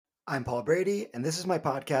I'm Paul Brady, and this is my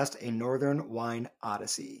podcast, A Northern Wine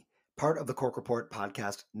Odyssey, part of the Cork Report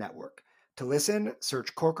podcast network. To listen,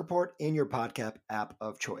 search Cork Report in your podcast app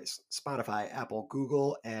of choice, Spotify, Apple,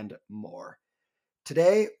 Google, and more.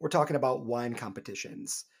 Today, we're talking about wine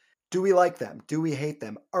competitions. Do we like them? Do we hate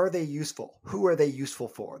them? Are they useful? Who are they useful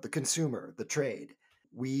for? The consumer, the trade.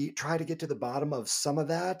 We try to get to the bottom of some of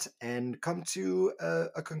that and come to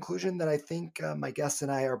a conclusion that I think my guests and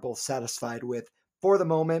I are both satisfied with for the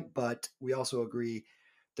moment, but we also agree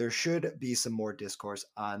there should be some more discourse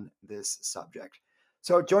on this subject.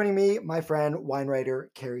 So joining me, my friend, wine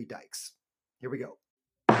writer Carrie Dykes. Here we go.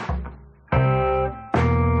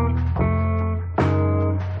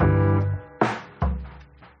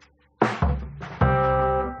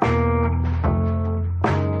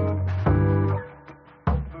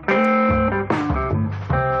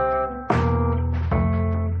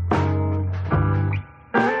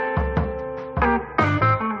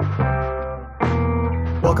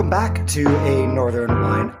 Welcome back to A Northern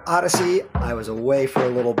Wine Odyssey. I was away for a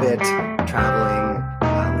little bit, traveling,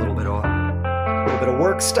 a little bit of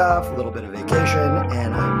work stuff, a little bit of vacation,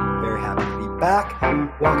 and I'm very happy to be back.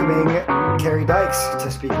 Welcoming Carrie Dykes to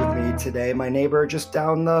speak with me today, my neighbor just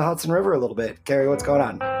down the Hudson River a little bit. Carrie, what's going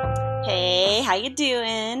on? Hey, how you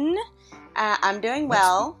doing? I'm doing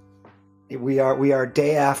well. We are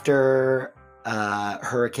day after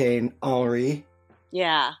Hurricane Henri.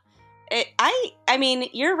 Yeah. I mean,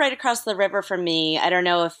 you're right across the river from me. I don't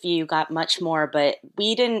know if you got much more, but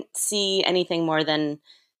we didn't see anything more than,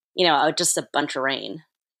 just a bunch of rain.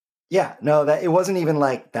 Yeah, no, that it wasn't even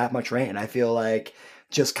like that much rain. I feel like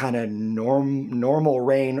just kind of normal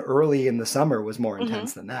rain early in the summer was more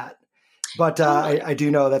intense than that. But Totally. I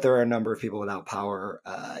do know that there are a number of people without power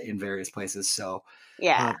in various places. So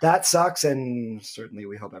Yeah. that sucks. And certainly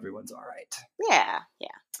we hope everyone's all right. Yeah.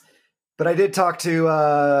 But I did talk to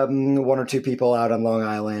one or two people out on Long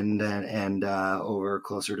Island and over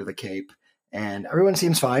closer to the Cape, and everyone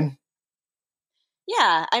seems fine.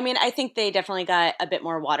 Yeah. I mean, I think they definitely got a bit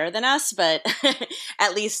more water than us, but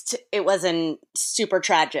at least it wasn't super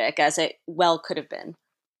tragic as it well could have been.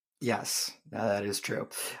 Yes, that is true.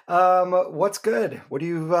 What's good? What have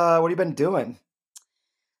you been doing?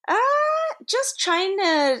 Just trying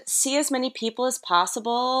to see as many people as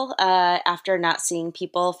possible after not seeing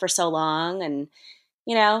people for so long, and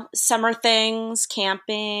summer things,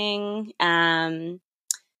 camping.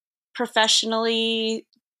 Professionally,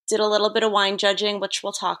 did a little bit of wine judging, which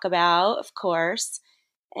we'll talk about, of course,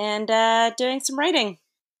 and doing some writing.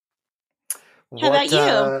 How about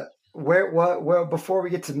you? Where before we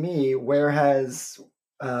get to me, where has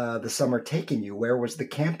the summer taken you? Where was the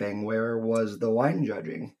camping? Where was the wine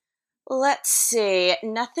judging? Let's see.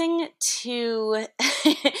 Nothing too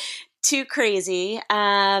too crazy.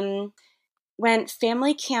 Went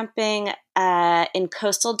family camping in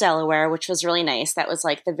coastal Delaware, which was really nice. That was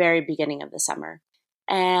like the very beginning of the summer.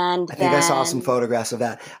 And I think I saw some photographs of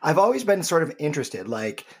that. I've always been sort of interested.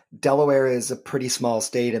 Like Delaware is a pretty small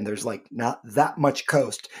state and there's like not that much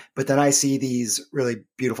coast, but then I see these really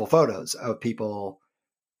beautiful photos of people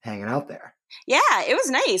hanging out there. Yeah, it was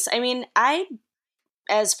nice. I mean,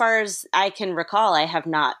 as far as I can recall, I have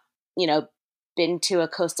not, been to a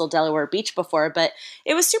coastal Delaware beach before, but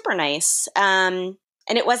it was super nice. And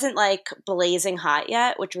it wasn't like blazing hot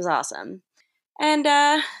yet, which was awesome. And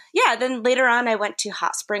then later on, I went to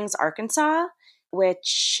Hot Springs, Arkansas,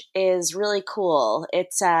 which is really cool.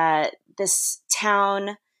 It's this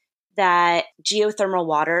town that geothermal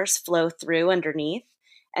waters flow through underneath.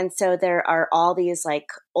 And so there are all these like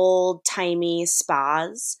old timey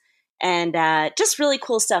spas and just really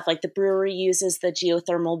cool stuff. Like the brewery uses the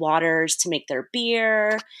geothermal waters to make their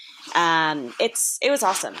beer. It was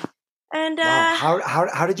awesome. And wow,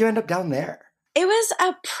 how did you end up down there? It was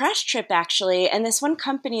a press trip, actually. And this one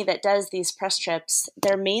company that does these press trips,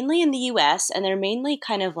 they're mainly in the US and they're mainly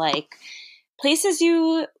kind of like places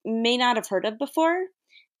you may not have heard of before.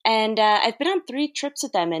 And I've been on 3 trips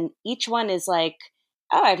with them, and each one is like,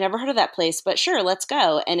 oh, I've never heard of that place, but sure, let's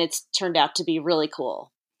go. And it's turned out to be really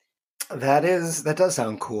cool. That does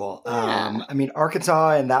sound cool. Yeah. I mean,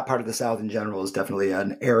 Arkansas and that part of the South in general is definitely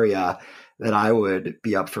an area that I would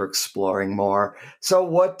be up for exploring more. So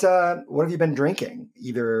what have you been drinking,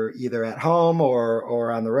 either at home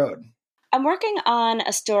or on the road? I'm working on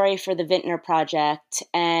a story for the Vintner Project,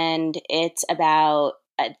 and it's about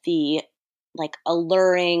the like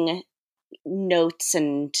alluring notes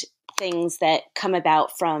and things that come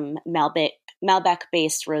about from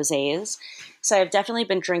Malbec-based rosés. So I've definitely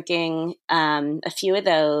been drinking a few of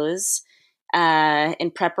those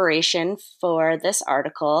in preparation for this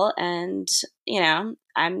article, and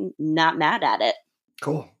I'm not mad at it.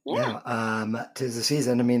 Cool. Yeah. Yeah. 'Tis the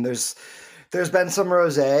season. I mean, there's been some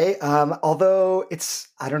rosé. Although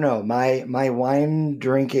I don't know, my wine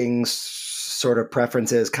drinking sort of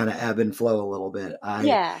preferences kind of ebb and flow a little bit.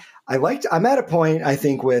 Yeah. I'm at a point, I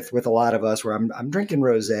think, with a lot of us where I'm drinking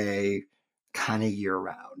rosé kind of year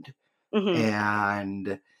round. Hmm.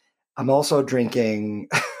 And I'm also drinking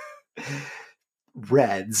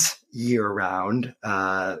reds year round.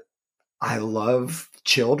 I love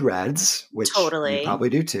chilled reds, which you Totally. probably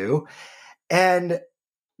do too. And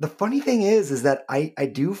the funny thing is that I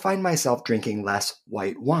do find myself drinking less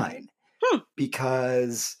white wine Hmm.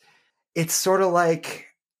 because it's sort of like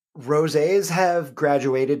rosés have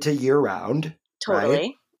graduated to year round, right?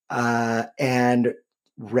 Totally. And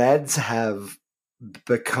reds have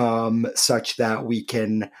become such that we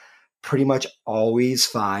can pretty much always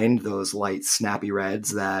find those light, snappy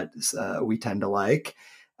reds that we tend to like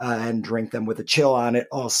and drink them with a chill on it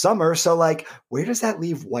all summer. So, like, where does that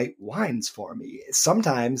leave white wines for me?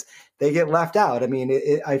 Sometimes they get left out. I mean,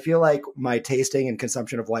 I feel like my tasting and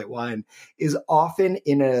consumption of white wine is often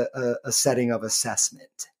in a setting of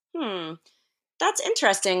assessment. Hmm. That's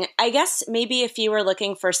interesting. I guess maybe if you were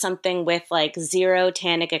looking for something with like zero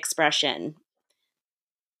tannic expression,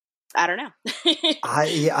 I don't know.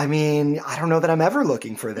 I mean, I don't know that I'm ever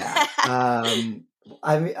looking for that.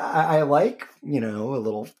 I like, a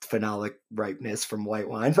little phenolic ripeness from white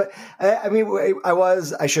wine, but I mean,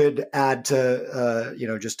 I should add to,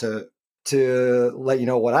 just to let you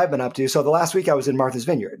know what I've been up to. So the last week I was in Martha's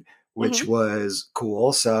Vineyard, which Hmm. was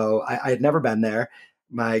cool. So I had never been there.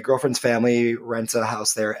 My girlfriend's family rents a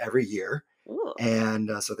house there every year. Ooh.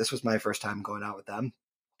 And so this was my first time going out with them.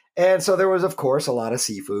 And so there was, of course, a lot of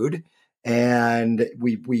seafood, and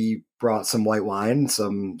we brought some white wine,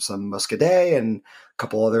 some muscadet, and a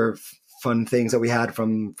couple other fun things that we had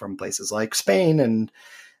from places like Spain, and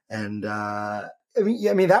I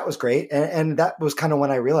mean that was great, and that was kind of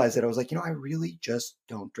when I realized that I was like, I really just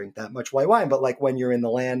don't drink that much white wine, but like when you're in the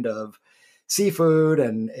land of seafood,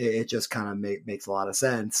 and it just kind of makes a lot of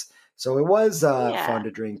sense. So it was fun Yeah.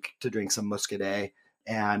 to drink some muscadet,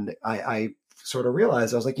 and I sort of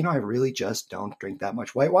realized I was like, I really just don't drink that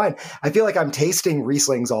much white wine. I feel like I'm tasting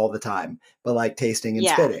Rieslings all the time, but like tasting and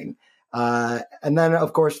Yeah. spitting. And then,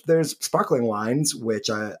 of course, there's sparkling wines,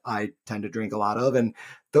 which I tend to drink a lot of, and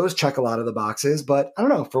those check a lot of the boxes. But I don't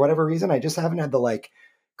know, for whatever reason, I just haven't had the like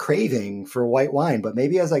craving for white wine. But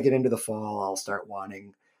maybe as I get into the fall, I'll start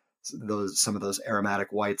wanting some of those aromatic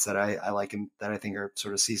whites that I like and that I think are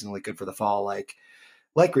sort of seasonally good for the fall, like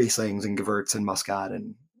Rieslings and Gewurz and Muscat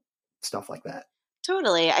and stuff like that.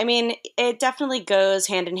 Totally. I mean, it definitely goes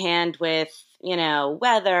hand in hand with,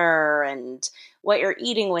 weather and what you're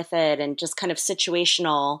eating with it and just kind of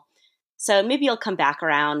situational. So maybe you'll come back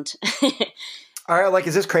around. All right, like,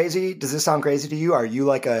 is this crazy? Does this sound crazy to you? Are you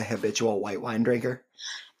like a habitual white wine drinker?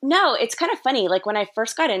 No, it's kind of funny. Like when I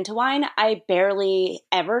first got into wine, I barely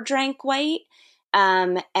ever drank white.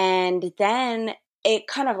 And then it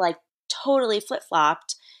kind of like totally flip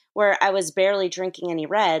flopped where I was barely drinking any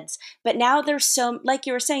reds. But now like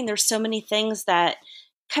you were saying, there's so many things that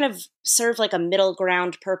kind of serve like a middle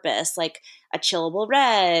ground purpose, like a chillable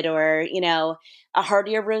red or, a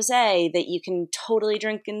heartier rosé that you can totally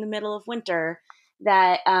drink in the middle of winter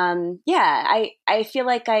that yeah, I feel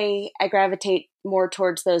like I gravitate more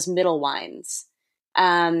towards those middle wines.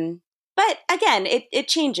 But again, it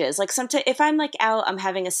changes. Like sometimes if I'm like out, I'm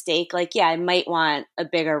having a steak, like yeah, I might want a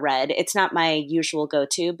bigger red. It's not my usual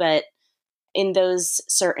go-to, but in those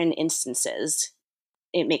certain instances,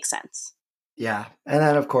 it makes sense. Yeah, and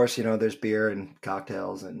then of course, there's beer and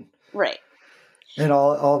cocktails Right. and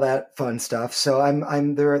all that fun stuff. So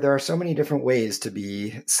I'm there are so many different ways to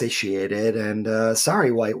be satiated. And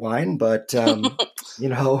sorry, white wine, but you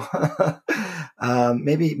know,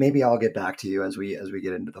 maybe I'll get back to you as we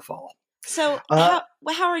get into the fall. So Uh,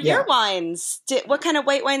 how are your yeah. wines? What kind of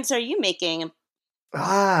white wines are you making?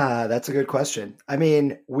 That's a good question. I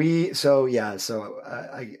mean,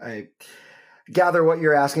 I gather what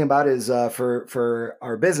you're asking about is for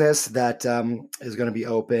our business that is going to be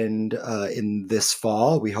opened in this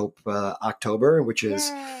fall. We hope October, which is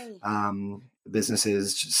Yay. business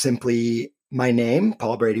is simply my name,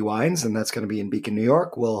 Paul Brady Wines, and that's going to be in Beacon, New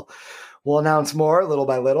York. We'll announce more little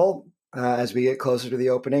by little as we get closer to the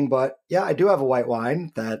opening. But yeah, I do have a white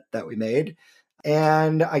wine that we made.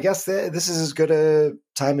 And I guess this is as good a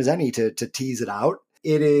time as any to tease it out.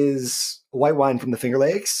 It is white wine from the Finger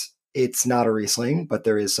Lakes. It's not a Riesling, but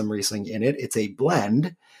there is some Riesling in it. It's a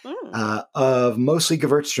blend Mm. of mostly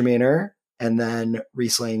Gewürztraminer and then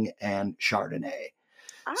Riesling and Chardonnay.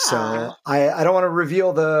 Ah. So I don't want to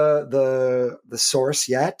reveal the source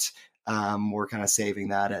yet, We're kind of saving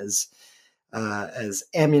that as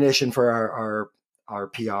ammunition for our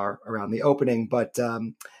PR around the opening. But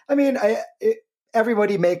I mean,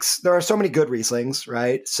 everybody makes. There are so many good Rieslings,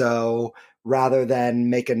 right? So rather than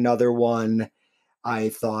make another one, I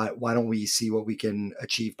thought, why don't we see what we can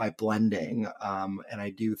achieve by blending? And I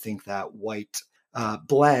do think that white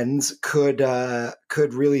blends could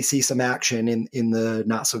really see some action in the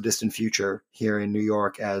not so distant future here in New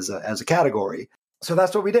York as a category. So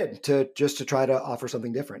that's what we did to try to offer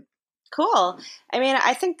something different. Cool. I mean,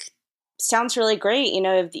 I think sounds really great. You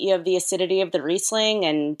know, you have the acidity of the Riesling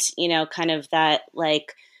and, you know, kind of that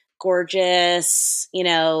like gorgeous, you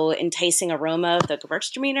know, enticing aroma of the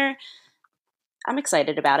Gewürztraminer. I'm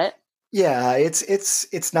excited about it. Yeah,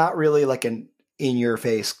 it's not really like an in your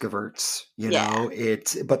face Gewürz, you know.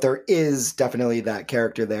 But there is definitely that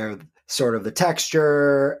character there, sort of the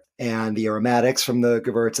texture and the aromatics from the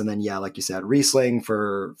Gewürz, and then like you said, Riesling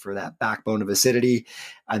for that backbone of acidity,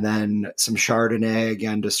 and then some Chardonnay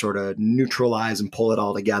again to sort of neutralize and pull it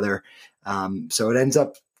all together. So it ends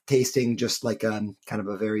up tasting just like kind of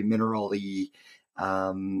a very mineral-y,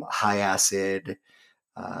 high acid,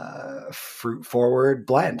 fruit forward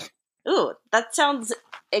blend. Ooh, that sounds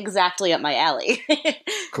exactly up my alley.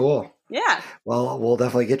 Cool. Yeah. Well, we'll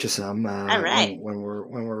definitely get you some all right. when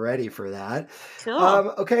we're ready for that. Cool.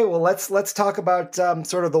 Okay, well let's talk about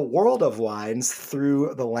sort of the world of wines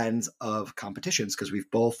through the lens of competitions, because we've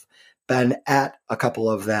both been at a couple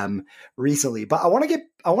of them recently. But I want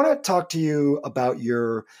to talk to you about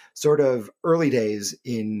your sort of early days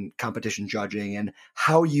in competition judging and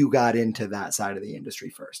how you got into that side of the industry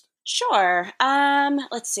first. Sure.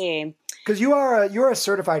 Let's see. Because you're a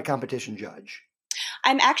certified competition judge.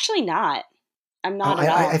 I'm actually not. I'm not at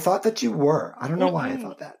all. I thought that you were. I don't know why I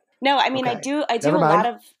thought that. No, I mean, okay.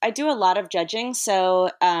 I do a lot of judging, so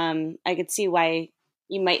I could see why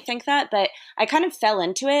you might think that, but I kind of fell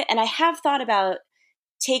into it, and I have thought about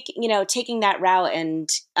taking that route and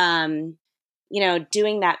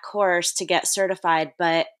doing that course to get certified,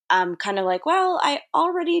 but I'm kind of like, well, I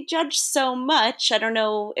already judge so much. I don't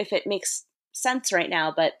know if it makes sense right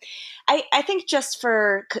now, but I think just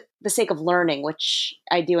for the sake of learning, which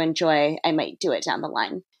I do enjoy, I might do it down the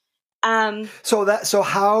line. So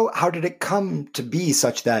how did it come to be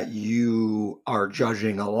such that you are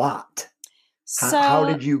judging a lot? How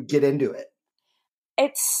did you get into it?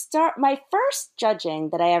 My first judging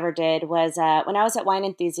that I ever did was when I was at Wine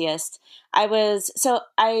Enthusiast. I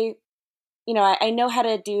know how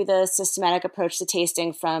to do the systematic approach to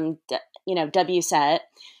tasting from WSET,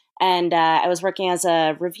 and I was working as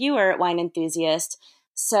a reviewer at Wine Enthusiast.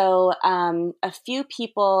 So a few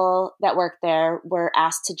people that worked there were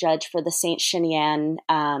asked to judge for the Saint Chinian,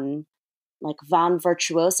 like Vin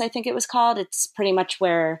Virtuose, I think it was called. It's pretty much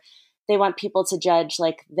where they want people to judge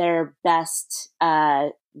like their best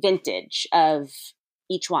vintage of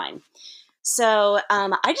each wine. So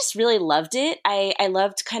I just really loved it. I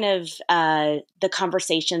loved kind of the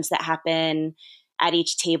conversations that happen at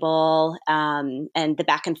each table and the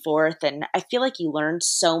back and forth. And I feel like you learn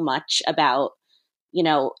so much about,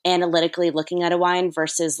 analytically looking at a wine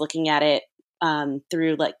versus looking at it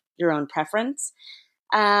through like your own preference.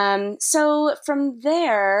 So from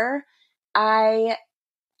there, I,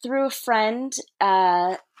 through a friend,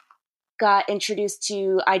 got introduced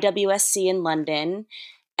to IWSC in London,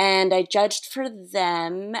 and I judged for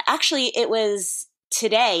them. Actually, it was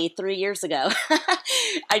today, 3 years ago.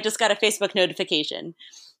 I just got a Facebook notification.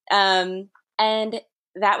 And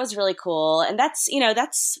that was really cool. And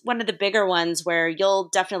that's one of the bigger ones where you'll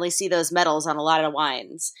definitely see those medals on a lot of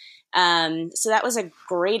wines. So that was a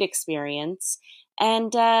great experience.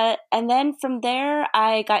 And then from there,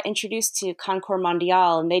 I got introduced to Concours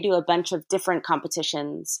Mondial, and they do a bunch of different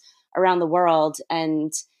competitions around the world.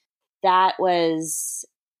 And that was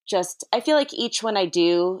just, I feel like each one I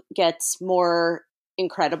do gets more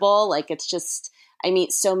incredible. Like it's just, I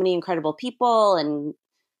meet so many incredible people and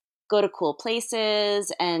go to cool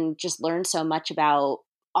places and just learn so much about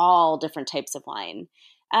all different types of wine.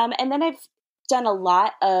 And then I've done a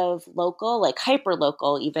lot of local, like hyper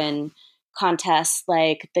local even contests,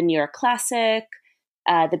 like the New York Classic,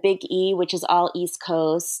 the Big E, which is all East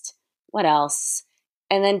Coast. What else?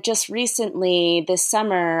 And then just recently this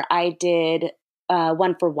summer, I did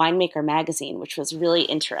one for Winemaker Magazine, which was really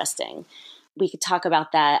interesting. We could talk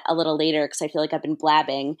about that a little later because I feel like I've been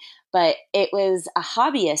blabbing, but it was a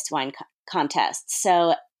hobbyist wine contest.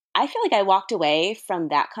 So I feel like I walked away from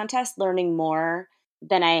that contest learning more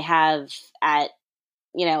than I have at,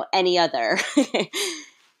 any other.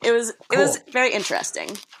 It was very interesting.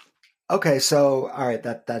 Okay, so all right,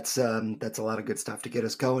 that's a lot of good stuff to get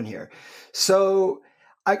us going here. So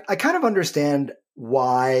I kind of understand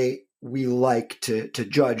why we like to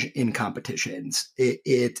judge in competitions.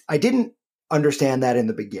 I didn't understand that in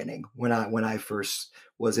the beginning when I first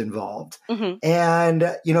was involved. Mm-hmm. And,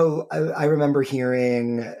 I remember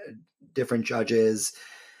hearing different judges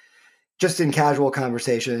just in casual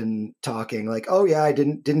conversation talking like, oh yeah, I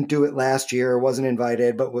didn't do it last year, wasn't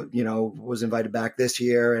invited, but was invited back this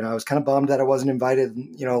year. And I was kind of bummed that I wasn't invited,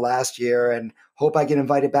 last year, and hope I get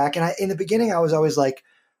invited back. And in the beginning, I was always like,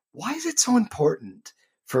 why is it so important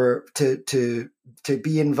to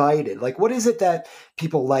be invited? Like, what is it that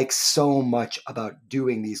people like so much about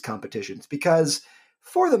doing these competitions? Because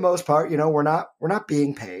for the most part, we're not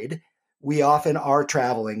being paid. We often are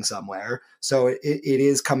traveling somewhere. So it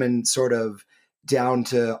is coming sort of down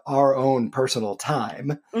to our own personal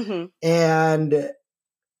time. Mm-hmm. And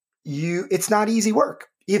it's not easy work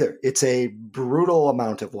either. It's a brutal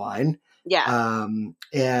amount of wine. Yeah.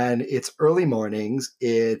 And it's early mornings.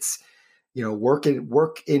 It's, work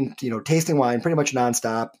in, tasting wine pretty much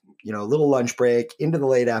nonstop, a little lunch break into the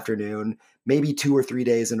late afternoon, maybe 2 or 3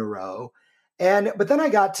 days in a row. But then I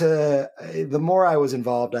got to, the more I was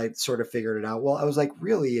involved, I sort of figured it out. Well, I was like,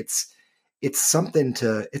 really, it's something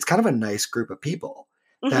it's kind of a nice group of people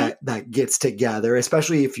Mm-hmm. that gets together,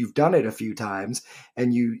 especially if you've done it a few times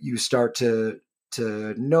and you start to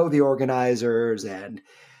know the organizers and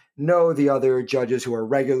know the other judges who are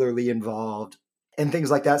regularly involved and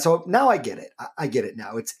things like that. So now I get it. I get it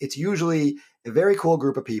now. It's usually a very cool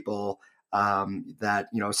group of people that,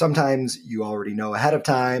 sometimes you already know ahead of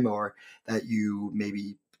time, or that you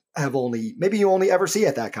maybe you only ever see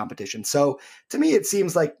at that competition. So to me, it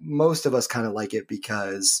seems like most of us kind of like it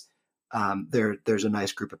because there's a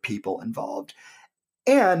nice group of people involved,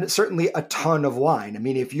 and certainly a ton of wine. I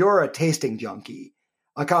mean, if you're a tasting junkie,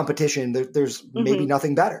 a competition, there's maybe Mm-hmm.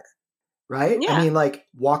 nothing better, right? I Yeah. mean, like,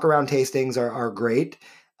 walk around tastings are great,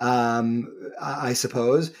 I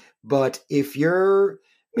suppose. But there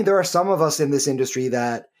are some of us in this industry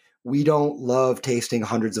that we don't love tasting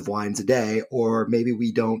hundreds of wines a day, or maybe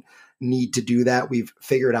we don't need to do that. We've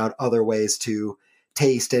figured out other ways to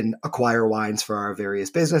taste and acquire wines for our various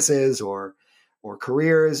businesses or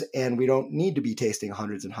careers, and we don't need to be tasting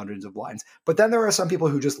hundreds and hundreds of wines. But then there are some people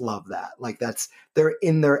who just love that. Like, they're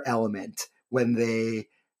in their element when they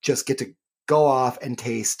just get to go off and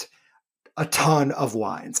taste a ton of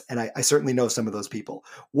wines. And I certainly know some of those people.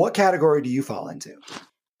 What category do you fall into?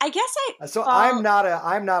 I guess So I'm not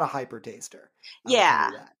a hyper taster. I will tell Yeah.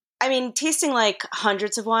 you that. I mean, tasting like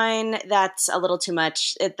hundreds of wine, that's a little too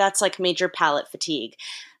much. That's like major palate fatigue.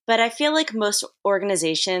 But I feel like most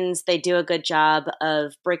organizations, they do a good job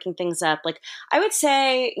of breaking things up. Like, I would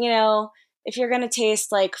say, if you're going to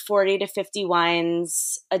taste like 40 to 50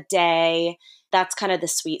 wines a day, that's kind of the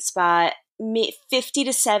sweet spot. 50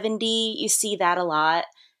 to 70, you see that a lot.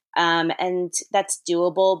 And that's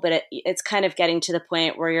doable, but it's kind of getting to the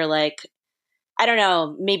point where you're like, I don't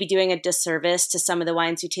know, maybe doing a disservice to some of the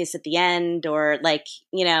wines you taste at the end, or like,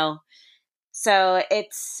 so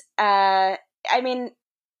it's, I mean,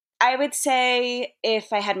 I would say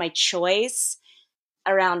if I had my choice,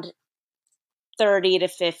 around 30 to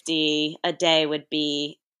 50 a day would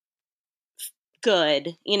be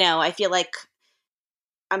good. I feel like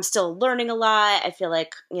I'm still learning a lot. I feel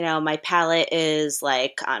like, my palate is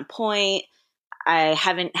like on point. I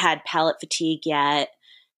haven't had palate fatigue yet.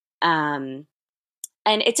 And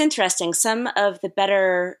it's interesting. Some of the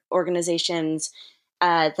better organizations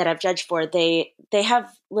that I've judged for, they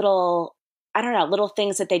have little, I don't know, little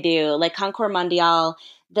things that they do. Like Concours Mondial,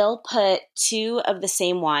 they'll put 2 of the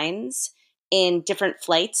same wines in different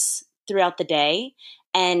flights throughout the day.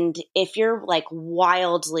 And if you're like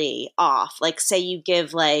wildly off, like say you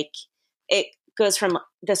give like,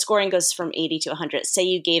 the scoring goes from 80 to 100. Say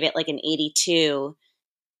you gave it like an 82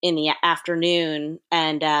 in the afternoon,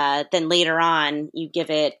 and then later on you give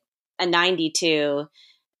it a 92,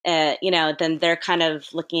 then they're kind of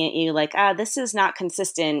looking at you like, this is not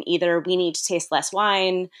consistent. Either we need to taste less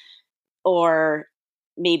wine, or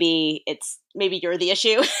maybe you're the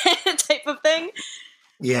issue type of thing.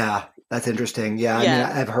 Yeah, that's interesting. Yeah, I mean,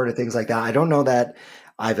 Yeah. I've heard of things like that. I don't know that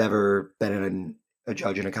I've ever been a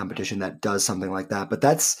judge in a competition that does something like that, but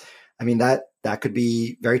that could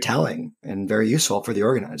be very telling and very useful for the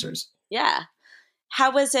organizers. Yeah.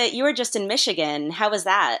 How was it? You were just in Michigan. How was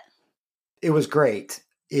that? It was great.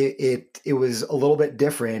 It was a little bit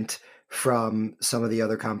different from some of the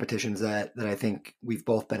other competitions that I think we've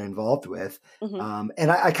both been involved with, Mm-hmm.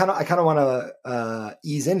 and I kind of want to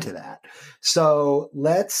ease into that. So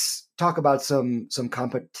let's talk about some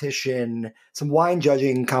competition, some wine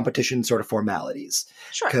judging competition sort of formalities,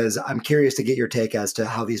 Sure. because I'm curious to get your take as to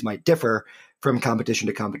how these might differ from competition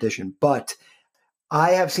to competition. But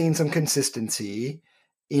I have seen some consistency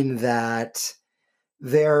in that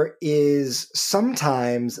there is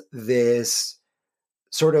sometimes this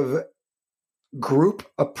sort of group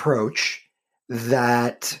approach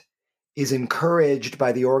that is encouraged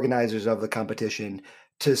by the organizers of the competition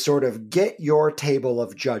to sort of get your table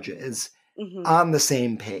of judges on the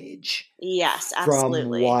same page. Yes, from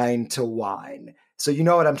absolutely. wine to wine. So you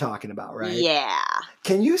know what I'm talking about, right? Yeah.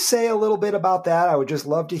 Can you say a little bit about that? I would just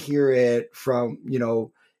love to hear it from,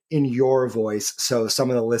 in your voice so some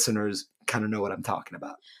of the listeners kind of know what I'm talking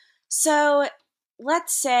about. So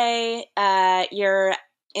let's say you're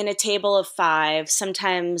in a table of 5.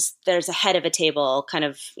 Sometimes there's a head of a table, kind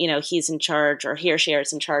of, he's in charge, or he or she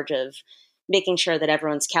is in charge of making sure that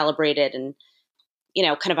everyone's calibrated and,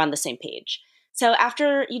 kind of on the same page. So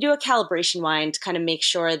after you do a calibration wine to kind of make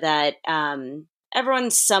sure that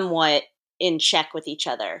everyone's somewhat in check with each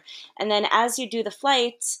other. And then as you do the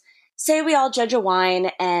flights, say we all judge a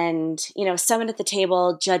wine and, someone at the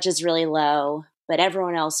table judges really low, but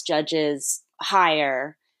everyone else judges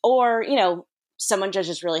higher. Or, someone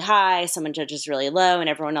judges really high, someone judges really low, and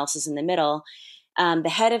everyone else is in the middle. The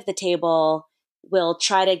head of the table will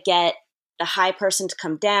try to get the high person to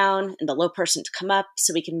come down and the low person to come up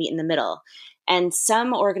so we can meet in the middle. And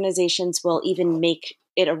some organizations will even make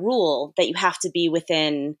it a rule that you have to be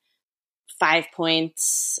within 5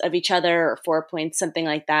 points of each other, or 4 points, something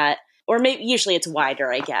like that. Or maybe usually it's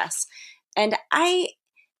wider, I guess. And I'm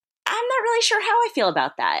not really sure how I feel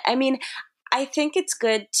about that. I mean, I think it's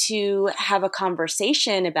good to have a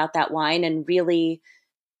conversation about that wine and really,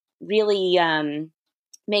 really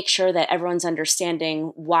make sure that everyone's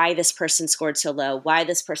understanding why this person scored so low, why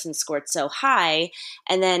this person scored so high,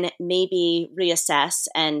 and then maybe reassess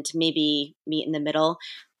and maybe meet in the middle.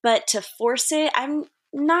 But to force it, I'm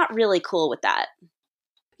not really cool with that.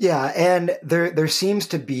 Yeah, and there seems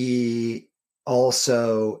to be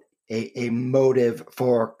also a motive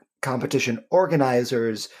for competition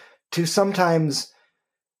organizers to sometimes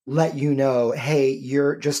let you know, hey,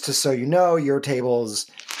 so you know, your table's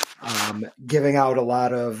giving out a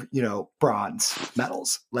lot of, bronze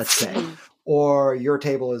medals, let's say, or your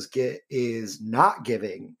table is not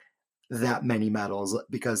giving that many medals,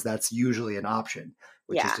 because that's usually an option,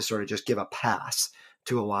 which is to sort of just give a pass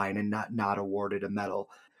to a wine and not awarded a medal.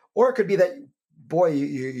 Or it could be that, boy,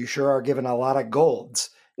 you sure are given a lot of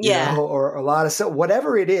golds, or a lot of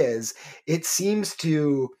whatever it is. It seems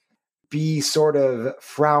to be sort of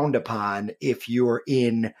frowned upon if you're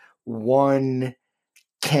in one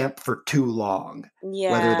camp for too long,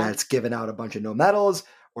 whether that's giving out a bunch of no medals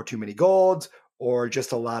or too many golds or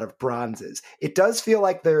just a lot of bronzes. It does feel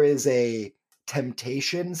like there is a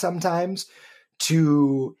temptation sometimes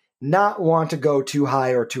to not want to go too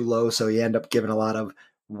high or too low, so you end up giving a lot of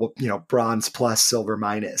bronze plus, silver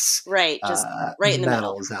minus, right, just right in the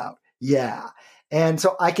medals middle. out. Yeah, and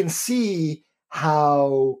so I can see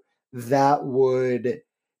how that would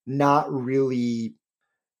not really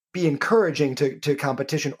be encouraging to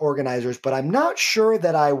competition organizers, but I'm not sure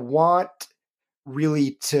that I want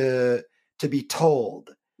really to be told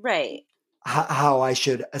right how I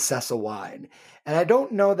should assess a wine. And I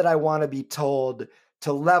don't know that I want to be told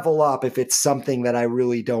to level up if it's something that I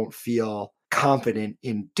really don't feel confident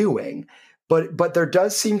in doing. But there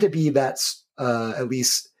does seem to be that, at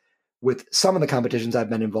least with some of the competitions I've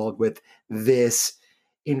been involved with, this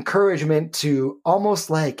encouragement to almost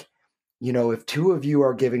like, if 2 of you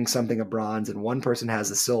are giving something a bronze and one person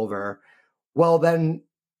has a silver, well, then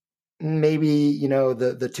maybe,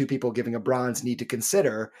 the 2 people giving a bronze need to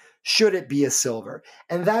consider, should it be a silver?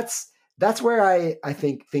 And that's where I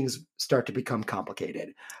think things start to become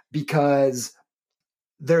complicated, because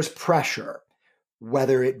there's pressure,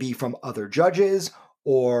 whether it be from other judges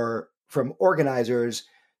or from organizers,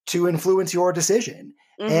 to influence your decision.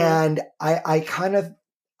 And I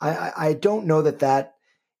don't know that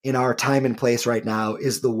in our time and place right now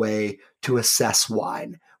is the way to assess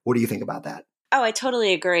wine. What do you think about that? Oh, I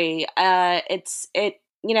totally agree. The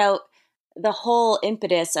whole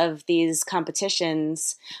impetus of these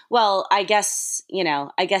competitions. Well, I guess you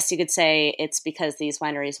could say it's because these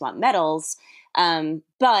wineries want medals.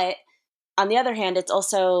 But on the other hand, it's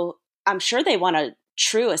also, I'm sure they want a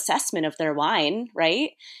true assessment of their wine,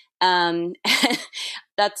 right? Um,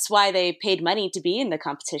 that's why they paid money to be in the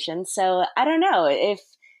competition. So I don't know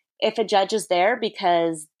if a judge is there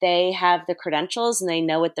because they have the credentials and they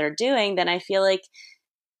know what they're doing, then I feel like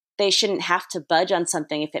they shouldn't have to budge on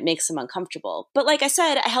something if it makes them uncomfortable. But like I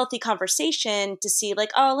said, a healthy conversation to see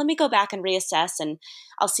like, oh, let me go back and reassess and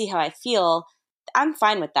I'll see how I feel. I'm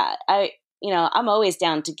fine with that. I'm always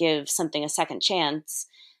down to give something a second chance.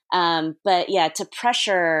 But yeah, to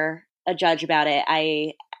pressure a judge about it,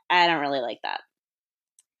 I don't really like that.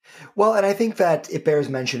 Well, and I think that it bears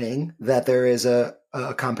mentioning that there is a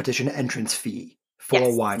competition entrance fee for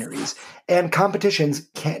Yes. wineries, and competitions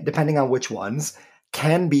can, depending on which ones,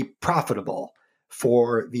 can be profitable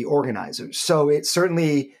for the organizers. So it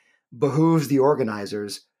certainly behooves the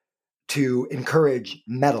organizers to encourage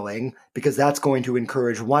meddling, because that's going to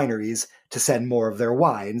encourage wineries to send more of their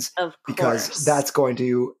wines, Of because course. that's going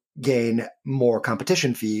to gain more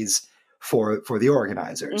competition fees for the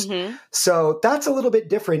organizers. Mm-hmm. So that's a little bit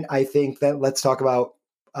different, I think, that let's talk about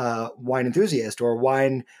Wine Enthusiast or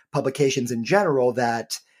wine publications in general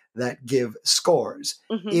that give scores.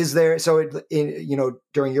 Mm-hmm. Is there,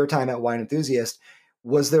 during your time at Wine Enthusiast,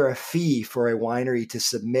 was there a fee for a winery to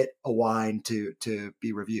submit a wine to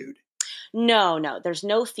be reviewed? No, there's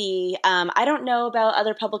no fee. I don't know about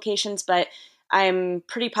other publications, but I'm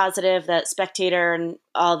pretty positive that Spectator and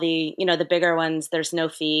all the, the bigger ones, there's no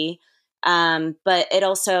fee. But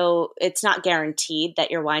it's not guaranteed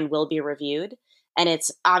that your wine will be reviewed. And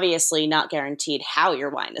it's obviously not guaranteed how your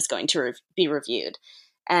wine is going to be reviewed.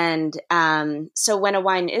 And so when a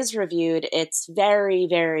wine is reviewed, it's very,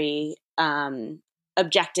 very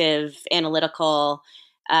objective, analytical.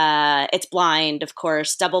 It's blind, of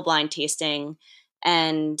course, double blind tasting.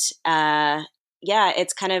 And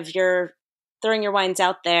it's kind of you're throwing your wines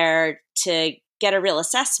out there to get a real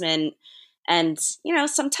assessment. And,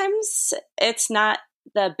 sometimes it's not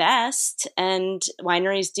the best and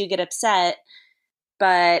wineries do get upset,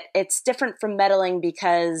 but it's different from meddling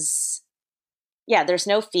because, there's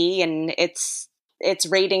no fee and it's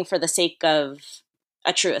rating for the sake of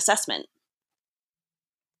a true assessment.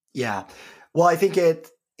 Yeah. Well, I think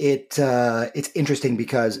it's interesting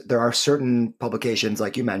because there are certain publications,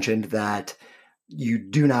 like you mentioned, that you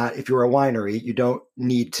do not, if you're a winery, you don't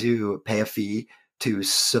need to pay a fee to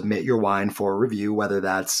submit your wine for review, whether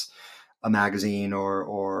that's a magazine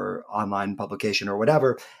or online publication or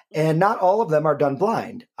whatever. And not all of them are done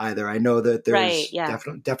blind either. I know that there's Right, yeah.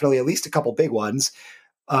 definitely at least a couple big ones,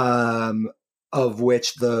 of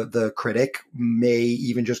which the critic may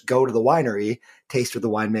even just go to the winery, taste with the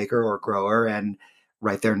winemaker or grower, and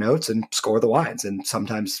write their notes and score the wines. And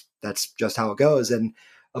sometimes that's just how it goes. And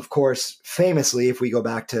of course, famously, if we go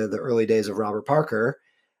back to the early days of Robert Parker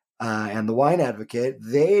and the Wine Advocate,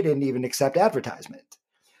 they didn't even accept advertisement.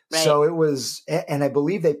 Right. So it was, and I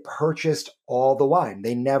believe they purchased all the wine.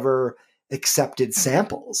 They never accepted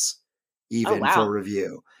samples even for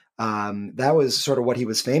review. That was sort of what he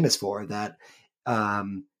was famous for, that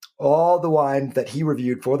all the wine that he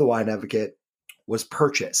reviewed for the Wine Advocate was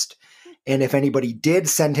purchased. And if anybody did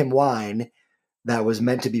send him wine that was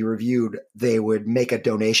meant to be reviewed, they would make a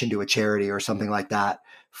donation to a charity or something like that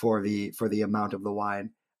for the amount of the wine.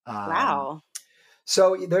 Wow.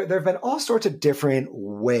 So there have been all sorts of different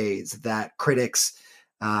ways that critics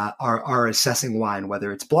are assessing wine,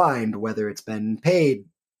 whether it's blind, whether it's been paid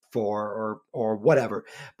for, or whatever.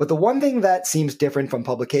 But the one thing that seems different from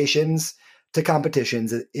publications to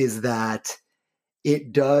competitions is that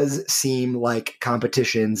it does seem like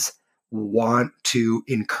competitions want to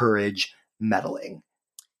encourage meddling.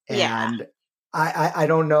 Yeah. And I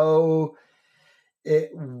don't know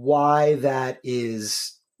why that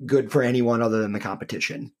is good for anyone other than the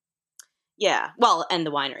competition. Yeah. Well, and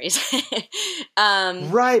the wineries.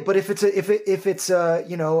 Right. But if it's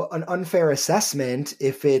an unfair assessment,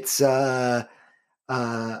 if it's a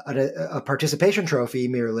participation trophy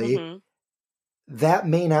merely, mm-hmm. that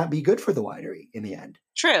may not be good for the winery in the end.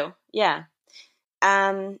 True. Yeah.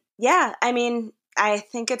 Yeah. I mean, I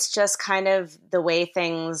think it's just kind of the way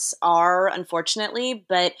things are, unfortunately.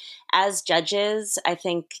 But as judges, I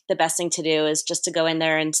think the best thing to do is just to go in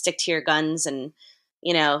there and stick to your guns and,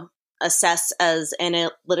 assess as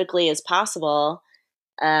analytically as possible.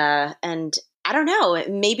 And I don't know,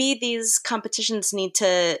 maybe these competitions need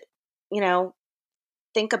to,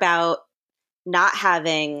 think about not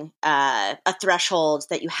having a threshold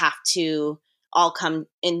that you have to all come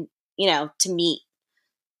in, to meet.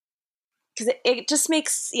 Because it just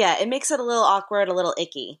makes it a little awkward, a little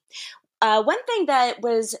icky. One thing that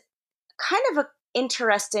was kind of an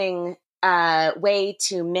interesting way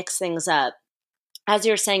to mix things up, as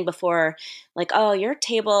you were saying before, like, oh, your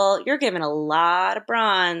table, you're given a lot of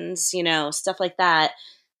bronze, stuff like that.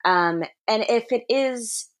 And if it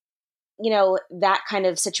is, that kind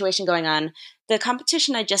of situation going on, the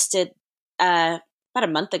competition I just did about a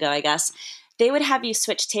month ago, I guess, they would have you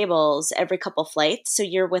switch tables every couple flights. So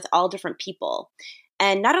you're with all different people.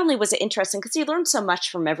 And not only was it interesting because you learn so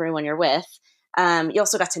much from everyone you're with, you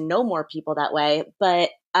also got to know more people that way.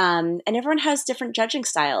 But And everyone has different judging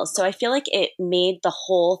styles. So I feel like it made the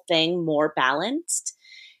whole thing more balanced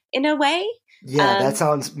in a way. Yeah, that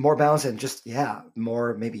sounds more balanced and just,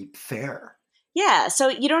 more maybe fair. Yeah. So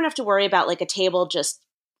you don't have to worry about like a table just,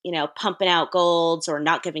 pumping out golds or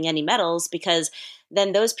not giving any medals, because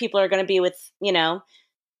then those people are going to be with,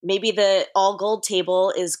 maybe the all gold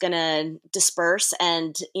table is going to disperse,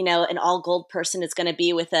 and, an all gold person is going to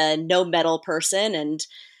be with a no medal person. And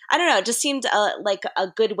I don't know, it just seemed like a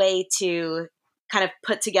good way to kind of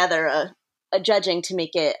put together a judging to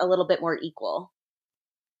make it a little bit more equal.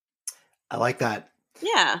 I like that.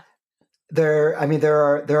 Yeah. There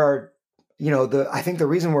are, I think the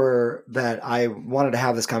reason that I wanted to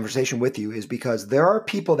have this conversation with you is because there are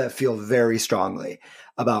people that feel very strongly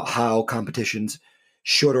about how competitions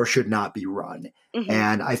should or should not be run. Mm-hmm.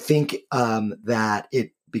 And I think that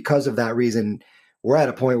because of that reason, we're at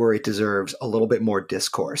a point where it deserves a little bit more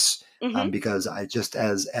discourse. Mm-hmm. Because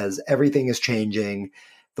as everything is changing,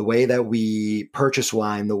 the way that we purchase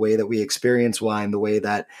wine, the way that we experience wine, the way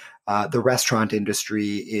that the restaurant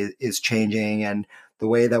industry is changing, and the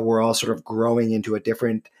way that we're all sort of growing into a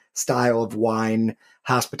different style of wine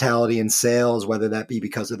hospitality and sales, whether that be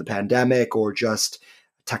because of the pandemic or just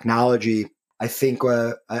technology. I think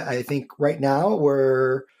right now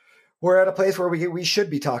we're at a place where we should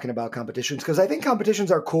be talking about competitions, because I think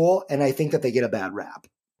competitions are cool, and I think that they get a bad rap.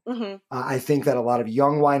 Mm-hmm. I think that a lot of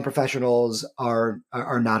young wine professionals are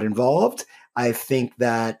not involved. I think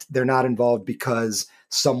that they're not involved because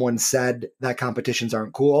someone said that competitions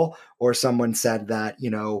aren't cool, or someone said that,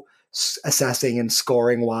 assessing and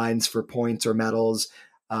scoring wines for points or medals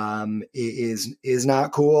is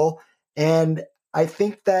not cool. And I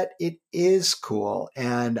think that it is cool.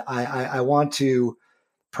 And I want to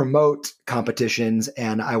promote competitions,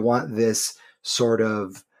 and I want this sort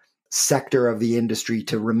of sector of the industry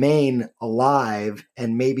to remain alive.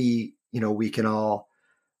 And maybe, we can all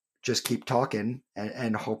just keep talking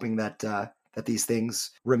and hoping that that these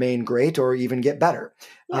things remain great or even get better.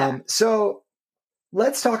 Yeah. So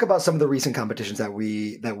let's talk about some of the recent competitions that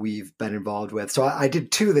we've been involved with. So I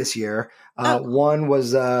did two this year. One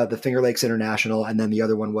was the Finger Lakes International, and then the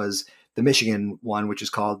other one was the Michigan one, which is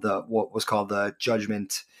called what was called the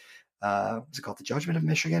Judgment. Was it called the Judgment of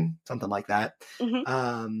Michigan? Something like that.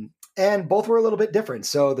 Mm-hmm. And both were a little bit different.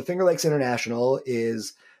 So the Finger Lakes International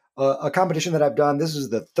is a competition that I've done. This is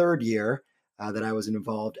the third year that I was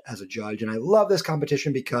involved as a judge, and I love this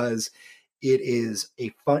competition because it's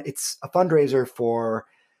a fundraiser for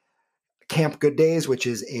Camp Good Days, which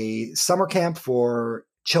is a summer camp for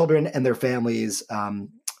children and their families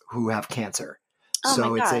who have cancer. Oh so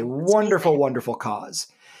my it's God, a that's wonderful, amazing. wonderful cause.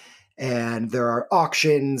 And there are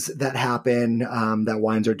auctions that happen that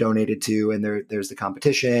wines are donated to, and there's the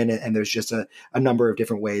competition, and there's just a number of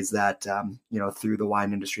different ways that through the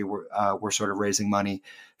wine industry we're sort of raising money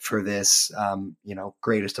for this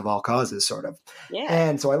greatest of all causes, sort of. Yeah.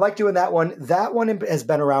 And so I like doing that one. That one has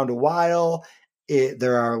been around a while.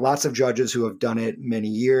 There are lots of judges who have done it many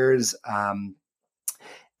years.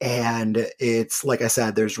 And it's like I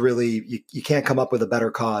said, there's really you can't come up with a better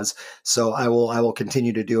cause. So I will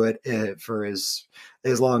continue to do it for as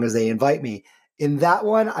long as they invite me. In that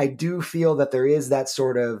one, I do feel that there is that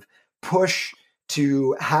sort of push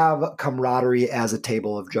to have camaraderie as a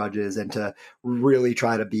table of judges, and to really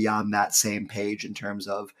try to be on that same page in terms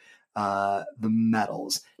of the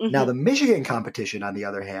medals. Mm-hmm. Now, the Michigan competition, on the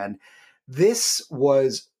other hand, this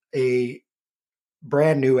was a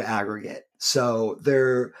brand new aggregate. So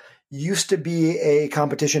there used to be a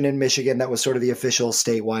competition in Michigan that was sort of the official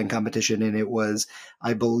state wine competition, and it was,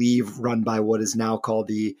 I believe, run by what is now called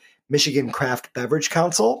the Michigan Craft Beverage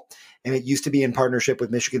Council. And it used to be in partnership with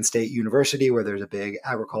Michigan State University, where there's a big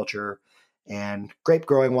agriculture and grape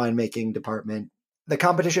growing winemaking department. The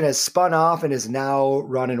competition has spun off and is now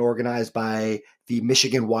run and organized by the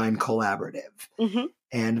Michigan Wine Collaborative. Mm-hmm.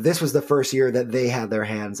 And this was the first year that they had their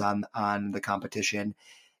hands on the competition.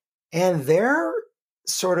 And their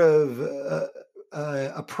sort of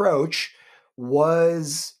approach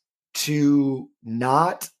was to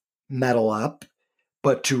not meddle up,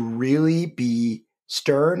 but to really be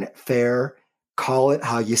stern, fair, call it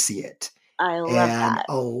how you see it. I love and that.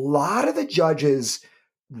 A lot of the judges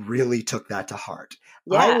really took that to heart.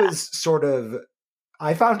 Yeah.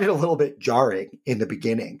 I found it a little bit jarring in the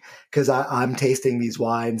beginning, because I'm tasting these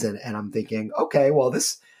wines and I'm thinking, okay, well,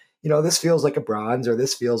 this feels like a bronze, or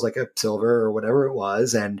this feels like a silver, or whatever it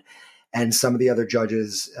was. And some of the other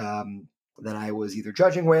judges that I was either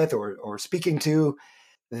judging with or speaking to,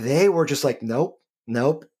 they were just like, nope,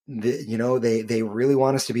 they really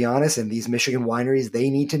want us to be honest, and these Michigan wineries, they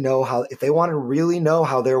need to know how, if they want to really know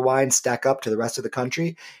how their wines stack up to the rest of the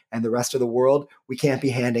country and the rest of the world, we can't be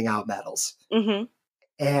handing out medals. Mm-hmm.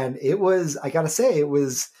 And I gotta say,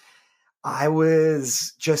 I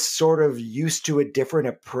was just sort of used to a different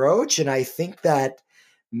approach. And I think that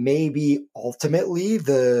maybe ultimately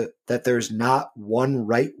that there's not one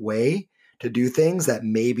right way to do things, that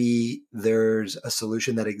maybe there's a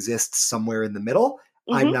solution that exists somewhere in the middle.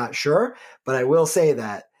 Mm-hmm. I'm not sure, but I will say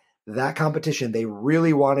that competition, they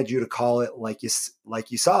really wanted you to call it like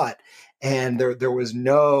you saw it. And there was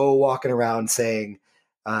no walking around saying,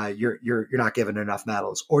 you're not giving enough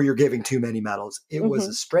medals or you're giving too many medals. It was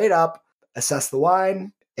a straight up assess the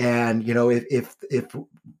wine. And, if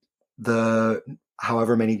the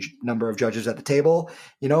however many number of judges at the table,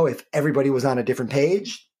 if everybody was on a different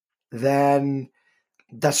page, then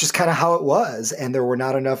that's just kind of how it was. And there were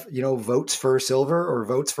not enough, votes for silver or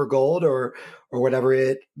votes for gold or whatever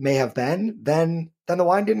it may have been, then the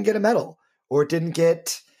wine didn't get a medal, or it didn't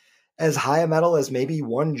get as high a medal as maybe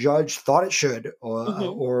one judge thought it should,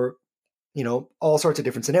 or all sorts of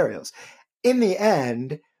different scenarios. In the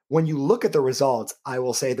end, when you look at the results, I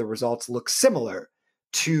will say the results look similar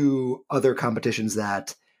to other competitions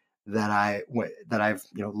that I've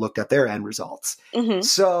looked at their end results. Mm-hmm.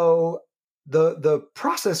 So the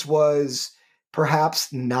process was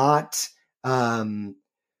perhaps not the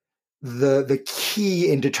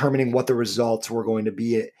key in determining what the results were going to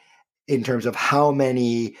be in terms of how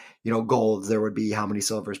many golds there would be, how many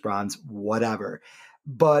silvers, bronze, whatever.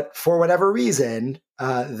 But for whatever reason,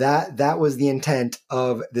 that was the intent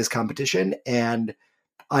of this competition, and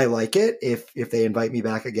I like it. If they invite me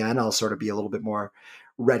back again, I'll sort of be a little bit more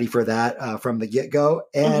ready for that from the get-go.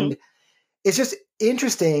 And it's just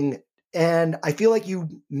interesting, and I feel like you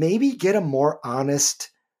maybe get a more honest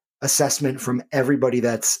assessment from everybody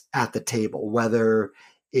that's at the table, whether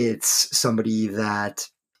it's somebody that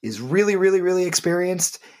is really, really, really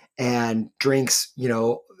experienced and drinks,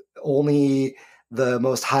 only the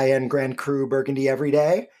most high-end Grand Cru Burgundy every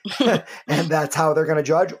day, and that's how they're going to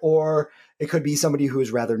judge. Or it could be somebody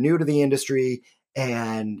who's rather new to the industry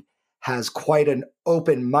and has quite an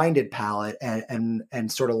open-minded palate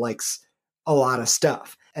and sort of likes a lot of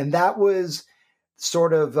stuff. And that was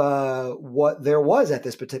sort of what there was at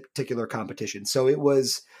this particular competition. So it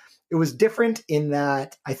was different in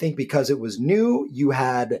that, I think because it was new, you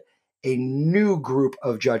had a new group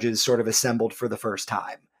of judges sort of assembled for the first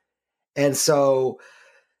time. And so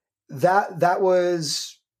that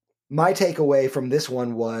was my takeaway from this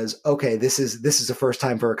one was, okay, this is the first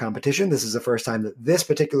time for a competition. This is the first time that this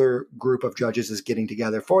particular group of judges is getting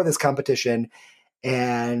together for this competition.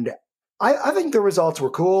 And I think the results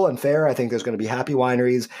were cool and fair. I think there's going to be happy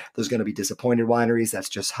wineries. There's going to be disappointed wineries. That's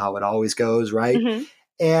just how it always goes, right? Mm-hmm.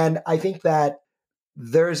 And I think that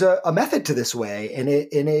there's a method to this way, and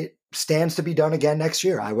it stands to be done again next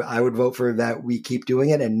year. I would vote for that. We keep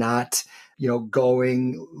doing it and not,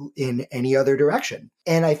 going in any other direction.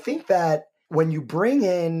 And I think that when you bring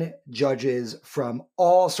in judges from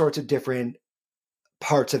all sorts of different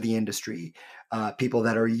parts of the industry, people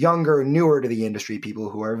that are younger, newer to the industry, people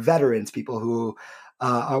who are veterans, people who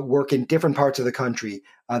work in different parts of the country.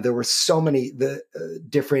 There were so many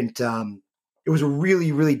different. It was a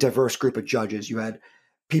really, really diverse group of judges. You had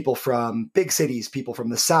people from big cities, people from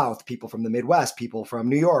the South, people from the Midwest, people from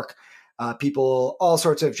New York, people, all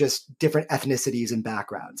sorts of just different ethnicities and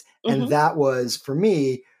backgrounds. Mm-hmm. And that was, for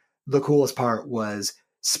me, the coolest part was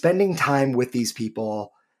spending time with these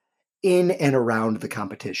people in and around the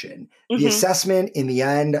competition. The assessment in the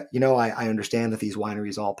end, I understand that these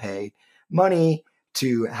wineries all pay money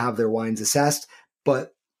to have their wines assessed,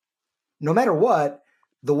 but no matter what,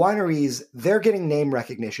 the wineries, they're getting name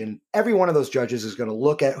recognition. Every one of those judges is going to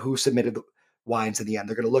look at who submitted the wines in the end.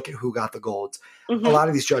 They're going to look at who got the golds. Mm-hmm. A lot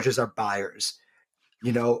of these judges are buyers.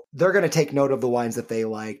 They're going to take note of the wines that they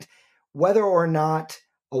liked. Whether or not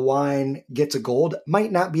a wine gets a gold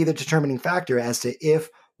might not be the determining factor as to if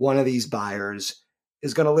one of these buyers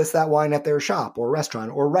is going to list that wine at their shop or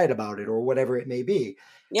restaurant or write about it or whatever it may be.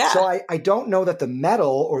 Yeah. So I don't know that the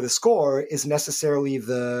medal or the score is necessarily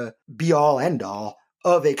the be-all, end-all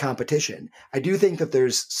of a competition. I do think that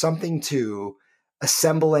there's something to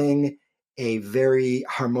assembling a very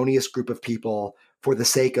harmonious group of people for the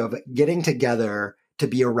sake of getting together to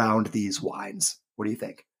be around these wines. What do you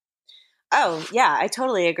think? Oh, yeah, I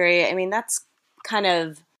totally agree. I mean, that's kind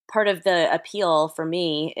of part of the appeal for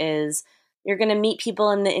me is you're going to meet people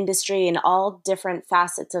in the industry in all different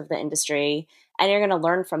facets of the industry, and you're going to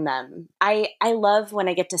learn from them. I love when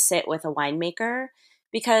I get to sit with a winemaker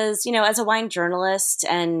because, as a wine journalist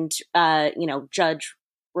and, judge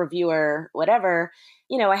reviewer, whatever,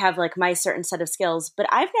 you know, I have like my certain set of skills, but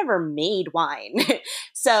I've never made wine.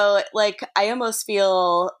 So like, I almost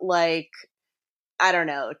feel like, I don't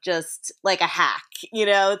know, just like a hack, you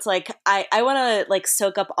know, it's like, I want to like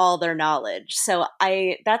soak up all their knowledge. So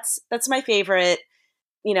that's my favorite,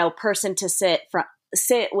 you know, person to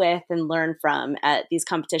sit with and learn from at these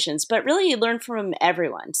competitions, but really you learn from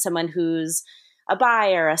everyone, someone who's a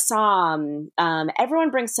buyer, a som,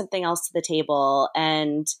 everyone brings something else to the table.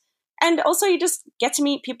 And also you just get to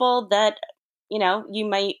meet people that, you know, you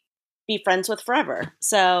might be friends with forever.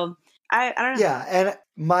 So I don't know. Yeah.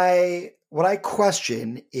 And what I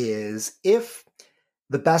question is if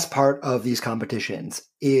the best part of these competitions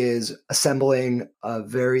is assembling a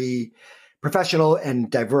very professional and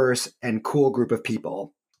diverse and cool group of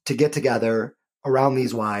people to get together around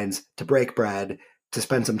these wines, to break bread, to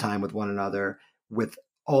spend some time with one another, with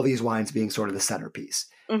all these wines being sort of the centerpiece.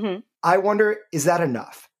 Mm-hmm. I wonder, is that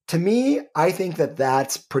enough? To me, I think that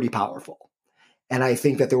that's pretty powerful. And I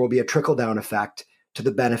think that there will be a trickle-down effect to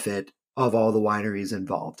the benefit of all the wineries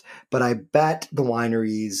involved. But I bet the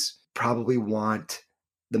wineries probably want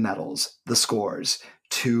the medals, the scores,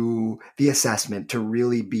 to the assessment to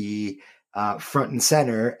really be front and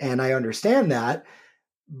center. And I understand that,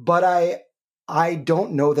 but I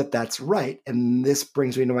don't know that that's right. And this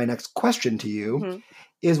brings me to my next question to you, Mm-hmm.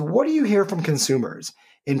 is what do you hear from consumers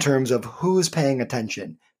in terms of who's paying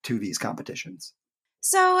attention to these competitions?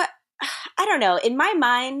 So I don't know. In my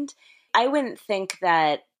mind, I wouldn't think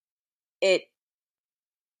that it,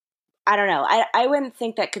 I don't know. I wouldn't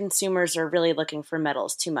think that consumers are really looking for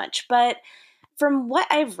medals too much. But from what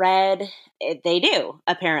I've read, they do,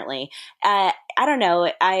 apparently. I don't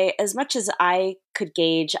know. As much as I could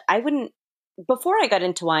gauge, I wouldn't, before I got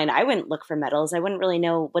into wine, I wouldn't look for medals. I wouldn't really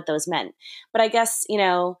know what those meant. But I guess, you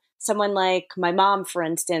know, someone like my mom, for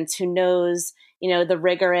instance, who knows, you know, the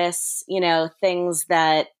rigorous, you know, things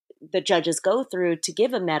that the judges go through to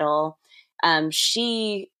give a medal,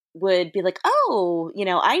 she would be like, oh, you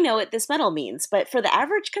know, I know what this medal means. But for the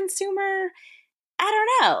average consumer,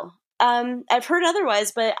 I don't know. I've heard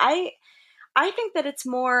otherwise, but I think that it's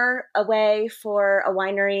more a way for a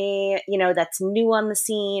winery, you know, that's new on the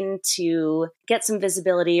scene to get some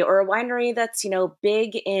visibility, or a winery that's, you know,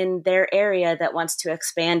 big in their area that wants to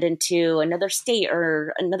expand into another state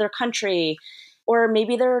or another country, or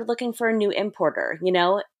maybe they're looking for a new importer, you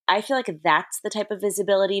know. I feel like that's the type of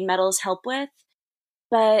visibility medals help with.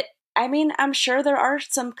 But I mean, I'm sure there are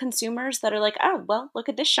some consumers that are like, oh, well, look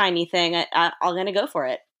at this shiny thing. I'm going to go for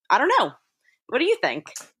it. I don't know. What do you think?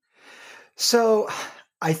 So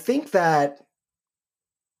I think that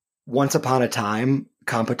once upon a time,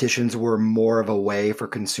 competitions were more of a way for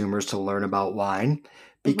consumers to learn about wine,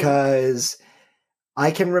 Mm-hmm. because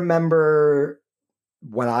I can remember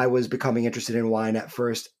when I was becoming interested in wine at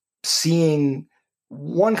first, seeing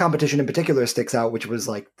one competition in particular sticks out, which was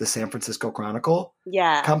like the San Francisco Chronicle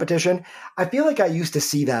Yeah. competition. I feel like I used to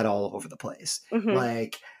see that all over the place. Mm-hmm.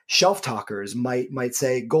 Like shelf talkers might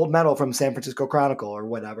say gold medal from San Francisco Chronicle or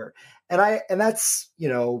whatever. And that's, you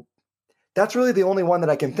know, that's really the only one that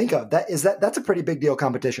I can think of. That's a pretty big deal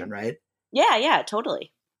competition, right? Yeah, yeah,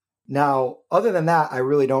 totally. Now, other than that, I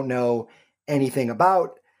really don't know anything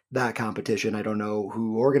about that competition. I don't know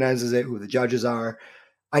who organizes it, who the judges are.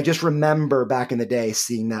 I just remember back in the day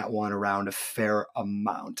seeing that one around a fair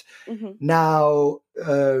amount. Mm-hmm. Now,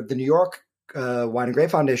 the New York Wine and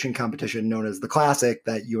Grape Foundation competition, known as the Classic,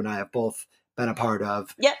 that you and I have both been a part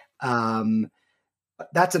of, Yep.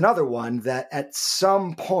 that's another one that at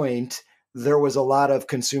some point there was a lot of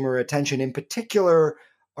consumer attention, in particular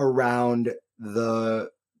around the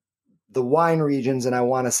wine regions, and I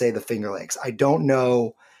want to say the Finger Lakes. I don't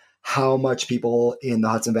know how much people in the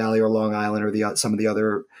Hudson Valley or Long Island or some of the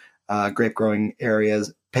other grape growing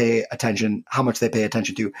areas pay attention, how much they pay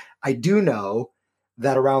attention to. I do know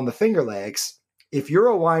that around the Finger Lakes, if you're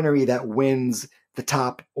a winery that wins the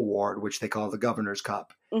top award, which they call the Governor's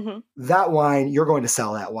Cup, Mm-hmm. that wine, you're going to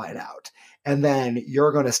sell that wine out. And then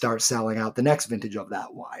you're going to start selling out the next vintage of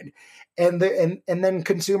that wine. And then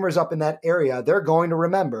consumers up in that area, they're going to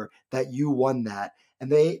remember that you won that. And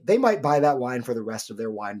they might buy that wine for the rest of their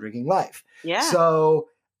wine drinking life. Yeah. So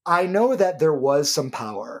I know that there was some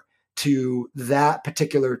power to that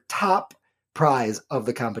particular top prize of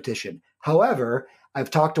the competition. However,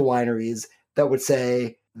 I've talked to wineries that would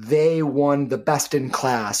say they won the best in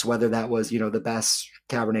class, whether that was, you know, the best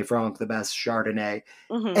Cabernet Franc, the best Chardonnay,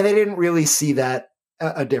 Mm-hmm. and they didn't really see that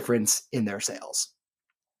a difference in their sales.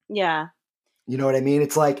 Yeah. You know what I mean?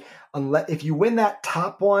 It's like, unless if you win that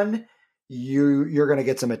top one, you're going to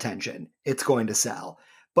get some attention. It's going to sell.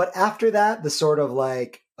 But after that, the sort of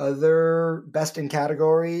like other best in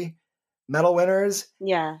category medal winners.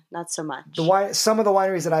 Yeah, not so much. Some of the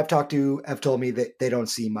wineries that I've talked to have told me that they don't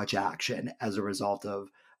see much action as a result of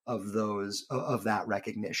that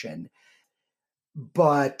recognition.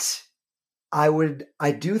 But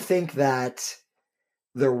I do think that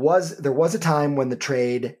there was a time when the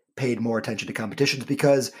trade paid more attention to competitions,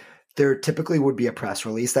 because there typically would be a press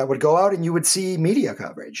release that would go out and you would see media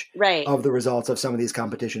coverage of the results of some of these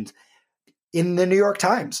competitions. In the New York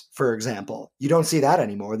Times, for example, you don't see that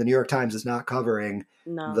anymore. The New York Times is not covering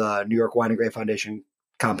the New York Wine and Grape Foundation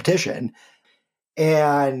competition.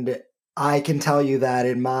 And I can tell you that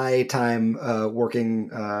in my time working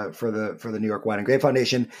for the New York Wine and Grape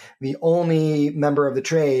Foundation, the only member of the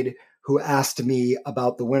trade who asked me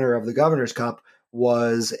about the winner of the Governor's Cup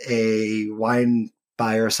was a wine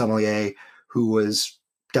buyer sommelier who was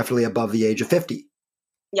definitely above the age of 50.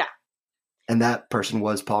 Yeah. And that person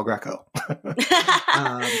was Paul Greco.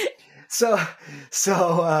 I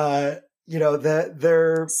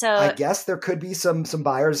guess there could be some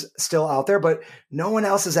buyers still out there, but no one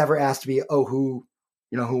else has ever asked me, who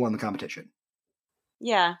won the competition.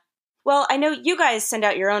 Yeah. Well, I know you guys send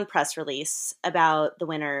out your own press release about the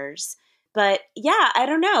winners, but yeah, I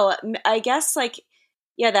don't know. I guess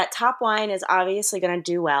that top wine is obviously going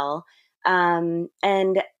to do well. And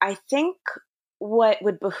I think what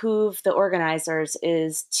would behoove the organizers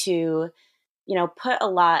is to, put a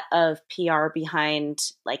lot of PR behind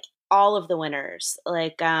all of the winners,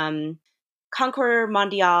 Concours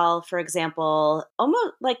Mondial, for example,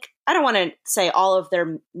 almost I don't want to say all of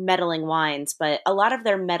their medaling wines, but a lot of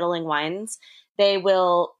their medaling wines, they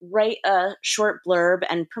will write a short blurb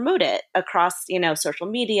and promote it across, social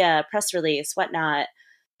media, press release, whatnot.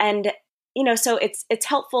 And, so it's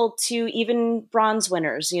helpful to even bronze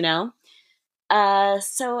winners, So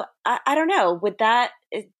I don't know, would that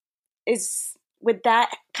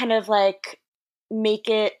kind of make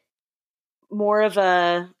it more of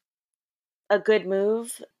a good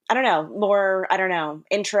move? More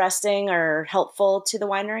interesting or helpful to the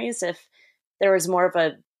wineries if there was more of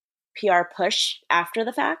a PR push after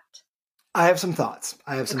the fact? I have some thoughts.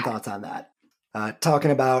 Thoughts on that.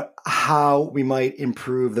 Talking about how we might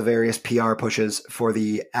improve the various PR pushes for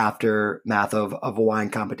the aftermath of wine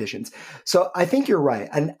competitions. So I think you're right.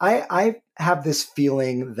 And I have this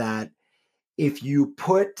feeling that if you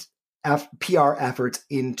put PR efforts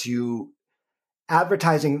into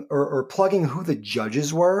advertising or plugging who the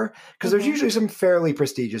judges were, because there's usually some fairly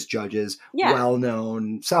prestigious judges,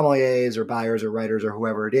 well-known sommeliers or buyers or writers or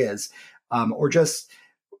whoever it is, or just,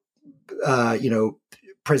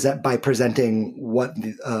 presenting what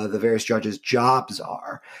the various judges' jobs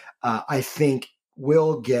are, I think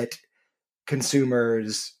will get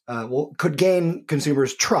consumers, could gain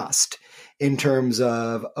consumers' trust in terms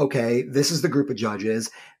of, okay, this is the group of judges.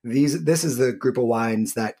 This is the group of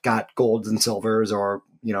wines that got golds and silvers, or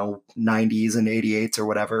 90s and 88s or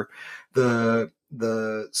whatever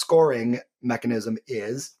the scoring mechanism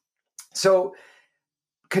is. So,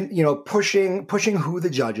 pushing who the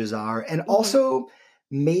judges are, and also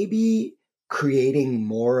maybe creating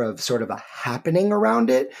more of sort of a happening around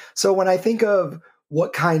it. So when I think of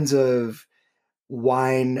what kinds of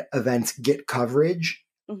wine events get coverage,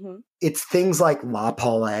 it's things like La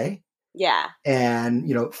Paulée, and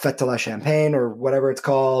Fête de la Champagne or whatever it's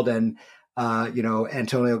called, and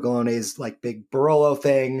Antonio Gallone's big Barolo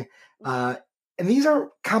thing, and these aren't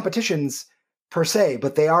competitions per se,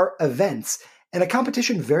 but they are events, and a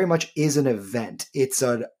competition very much is an event. It's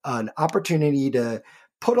an opportunity to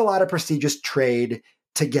put a lot of prestigious trade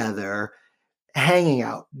together, hanging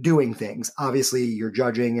out, doing things. Obviously, you're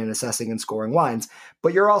judging and assessing and scoring wines,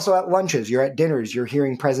 but you're also at lunches, you're at dinners, you're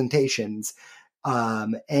hearing presentations.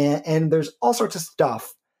 And there's all sorts of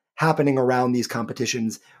stuff happening around these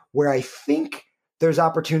competitions where I think there's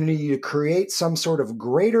opportunity to create some sort of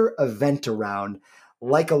greater event around,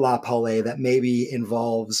 like a La Paulée, that maybe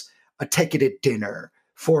involves a ticketed dinner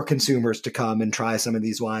for consumers to come and try some of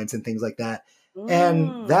these wines and things like that.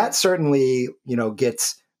 And that certainly,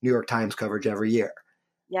 gets New York Times coverage every year.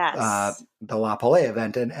 Yes. The La Paulée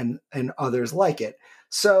event and others like it.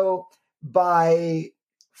 So by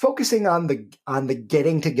focusing on the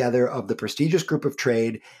getting together of the prestigious group of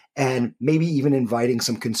trade, and maybe even inviting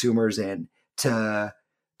some consumers in to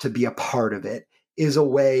be a part of it, is a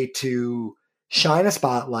way to shine a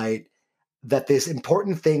spotlight that this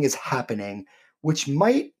important thing is happening, which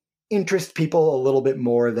might interest people a little bit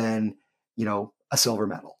more than, a silver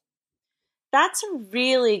medal. That's a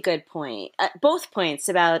really good point. Both points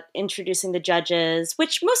about introducing the judges,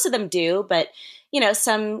 which most of them do, but,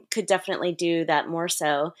 some could definitely do that more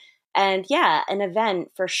so. And yeah, an event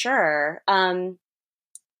for sure.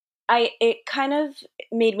 It kind of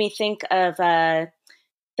made me think of the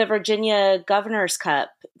Virginia Governor's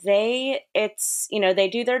Cup. They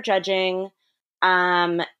do their judging,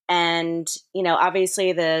 and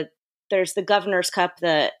obviously there's the Governor's Cup,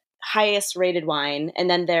 the highest rated wine, and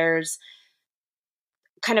then there's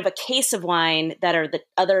kind of a case of wine that are the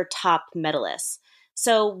other top medalists.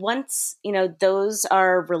 So once those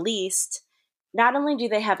are released, not only do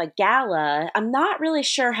they have a gala, I'm not really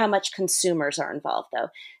sure how much consumers are involved, though.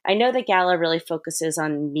 I know the gala really focuses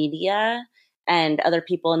on media and other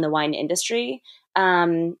people in the wine industry, but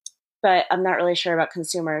I'm not really sure about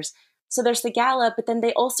consumers. So there's the gala, but then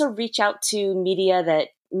they also reach out to media that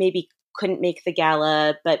maybe couldn't make the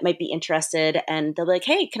gala but might be interested, and they'll be like,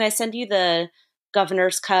 hey, can I send you the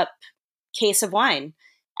Governor's Cup case of wine?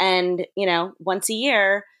 And once a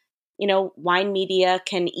year, wine media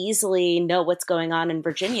can easily know what's going on in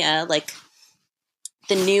Virginia, like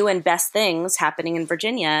the new and best things happening in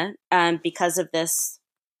Virginia, because of this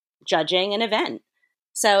judging and event.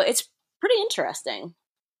 So it's pretty interesting.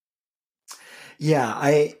 Yeah,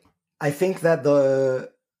 I think that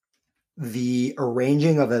the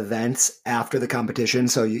arranging of events after the competition,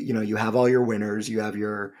 so you have all your winners, you have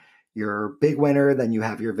your big winner, then you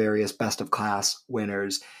have your various best of class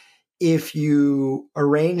winners. If you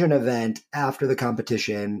arrange an event after the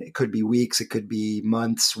competition, it could be weeks, it could be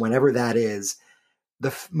months, whenever that is,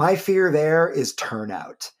 my fear there is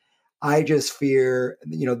turnout. I just fear,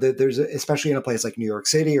 that there's, especially in a place like New York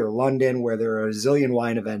City or London, where there are a zillion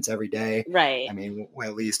wine events every day. Right. I mean,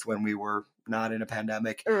 at least when we were not in a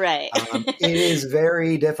pandemic. Right. It is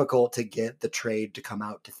very difficult to get the trade to come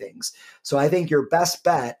out to things. So I think your best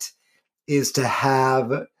bet is to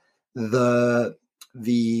have the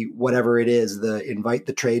whatever it is, invite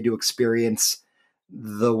the trade to experience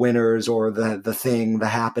the winners or the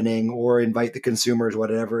happening, or invite the consumers,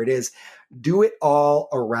 whatever it is. Do it all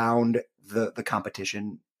around the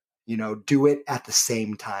competition. Do it at the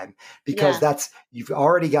same time, because you've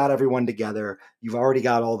already got everyone together. You've already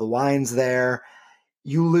got all the wines there.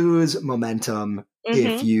 You lose momentum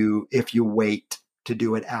if you wait to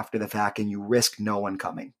do it after the fact, and you risk no one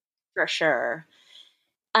coming. For sure.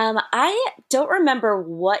 I don't remember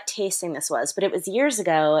what tasting this was, but it was years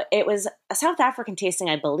ago. It was a South African tasting,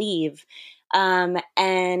 I believe.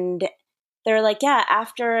 And they're like, yeah,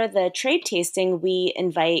 after the trade tasting, we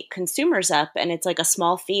invite consumers up, and it's like a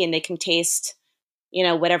small fee, and they can taste,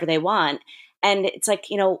 whatever they want. And it's like,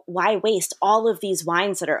 why waste all of these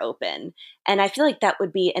wines that are open? And I feel like that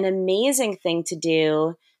would be an amazing thing to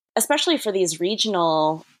do, especially for these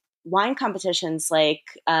regional wine competitions like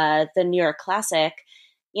the New York Classic.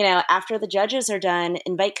 After the judges are done,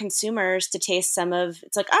 invite consumers to taste some of,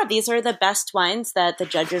 it's like, these are the best wines that the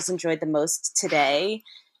judges enjoyed the most today.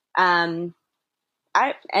 And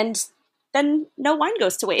then no wine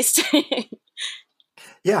goes to waste.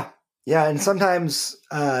 Yeah. And sometimes,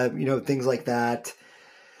 things like that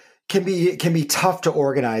can be tough to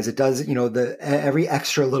organize. It does, every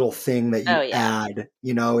extra little thing that you add,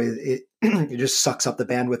 it just sucks up the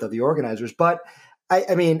bandwidth of the organizers. But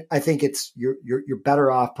I mean, I think you're better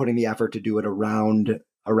off putting the effort to do it around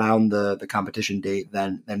the competition date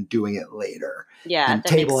than doing it later. Yeah, and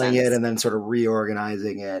tabling it and then sort of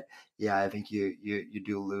reorganizing it. Yeah, I think you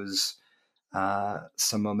do lose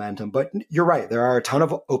some momentum. But you're right. There are a ton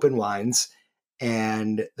of open wines,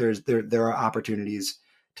 and there are opportunities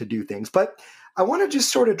to do things. But I want to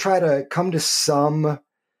just sort of try to come to some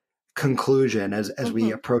conclusion as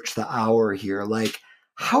we approach the hour here. Like,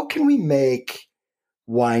 how can we make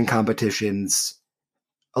wine competitions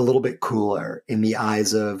a little bit cooler in the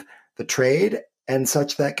eyes of the trade, and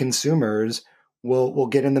such that consumers will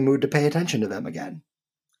get in the mood to pay attention to them again?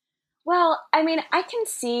 Well, I mean, I can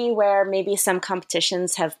see where maybe some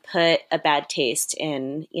competitions have put a bad taste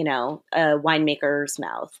in, a winemaker's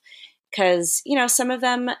mouth. Because, some of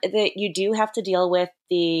them that you do have to deal with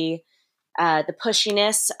the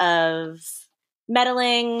pushiness of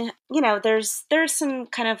meddling. There's some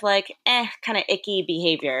kind of like, kind of icky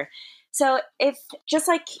behavior. So if, just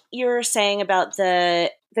like you're saying about the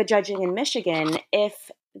judging in Michigan,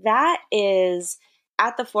 if that is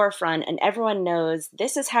at the forefront and everyone knows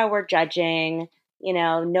this is how we're judging,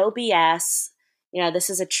 no BS, this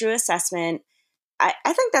is a true assessment, I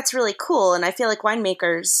think that's really cool. And I feel like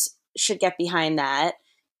winemakers should get behind that.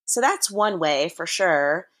 So that's one way for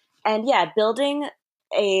sure. And yeah, building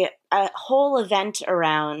a whole event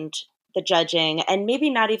around the judging, and maybe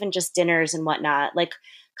not even just dinners and whatnot. Like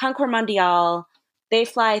Concours Mondial, they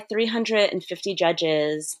fly 350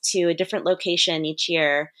 judges to a different location each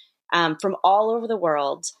year, from all over the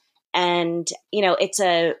world. And, it's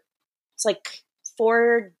like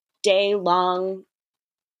 4-day long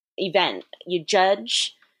event. You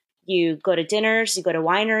judge, you go to dinners, you go to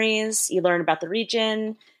wineries, you learn about the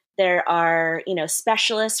region. There are,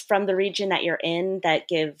 specialists from the region that you're in that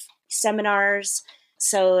give seminars.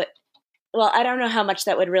 So, well, I don't know how much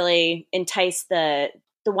that would really entice the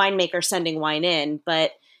winemaker sending wine in,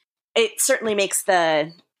 but it certainly makes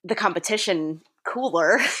the competition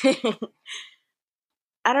cooler.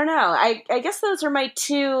 I don't know. I guess those are my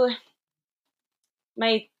two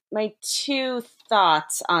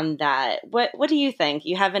thoughts on that. What do you think?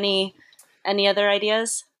 You have any other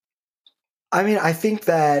ideas? I mean, I think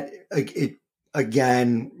that it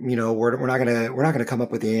again, we're not gonna come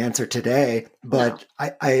up with the answer today, but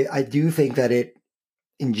no. I do think that it,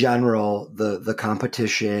 in general, the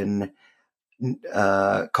competition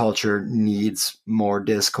culture needs more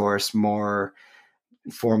discourse, more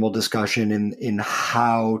formal discussion in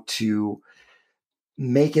how to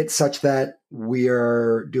make it such that we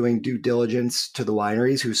are doing due diligence to the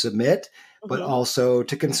wineries who submit, but also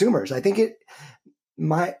to consumers. I think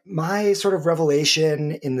my sort of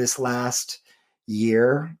revelation in this last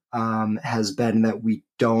year has been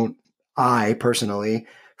that I personally,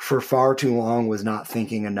 for far too long, was not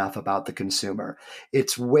thinking enough about the consumer.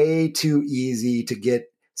 It's way too easy to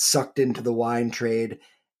get sucked into the wine trade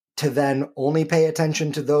to then only pay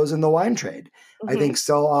attention to those in the wine trade. I think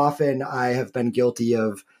so often I have been guilty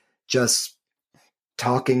of just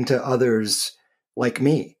talking to others like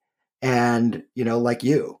me and, like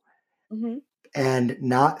you, and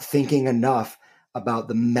not thinking enough about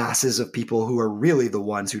the masses of people who are really the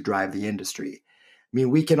ones who drive the industry. I mean,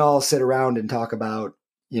 we can all sit around and talk about,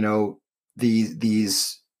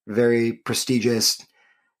 these very prestigious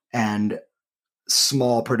and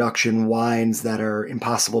small production wines that are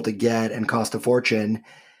impossible to get and cost a fortune.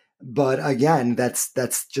 But again, that's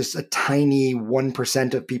just a tiny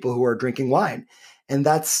 1% of people who are drinking wine. And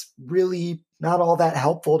that's really not all that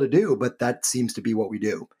helpful to do, but that seems to be what we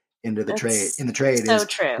do in the trade. So is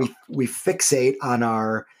true. We fixate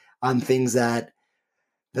on things that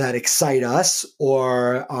excite us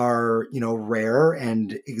or are, rare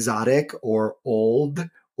and exotic or old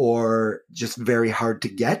or just very hard to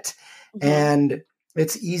get. And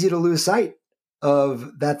it's easy to lose sight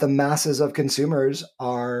of that the masses of consumers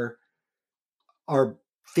are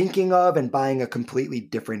thinking of and buying a completely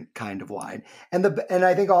different kind of wine. And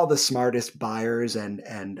I think all the smartest buyers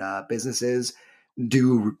and businesses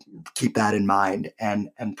do keep that in mind and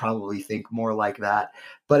probably think more like that.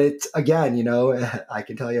 But it's, again, I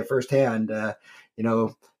can tell you firsthand,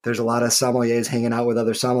 there's a lot of sommeliers hanging out with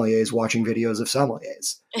other sommeliers watching videos of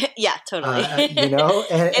sommeliers. Yeah, totally.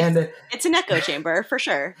 And it's an echo chamber for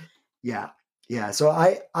sure. Yeah. Yeah. So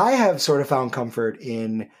I have sort of found comfort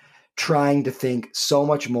in trying to think so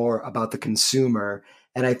much more about the consumer.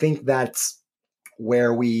 And I think that's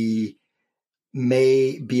where we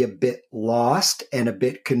may be a bit lost and a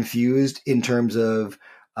bit confused in terms of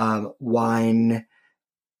wine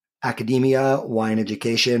academia, wine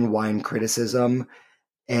education, wine criticism,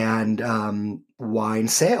 and wine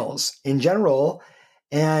sales in general.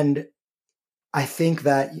 And I think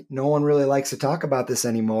that no one really likes to talk about this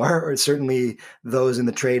anymore, or certainly those in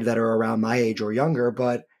the trade that are around my age or younger.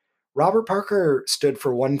 But Robert Parker stood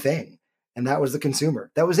for one thing, and that was the consumer.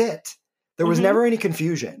 That was it. There was never any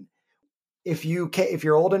confusion. If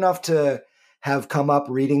you're old enough to have come up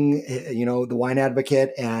reading, the Wine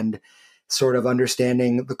Advocate and sort of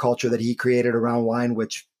understanding the culture that he created around wine,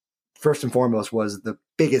 which first and foremost was the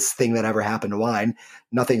biggest thing that ever happened to wine.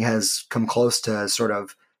 Nothing has come close to sort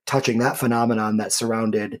of touching that phenomenon that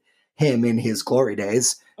surrounded him in his glory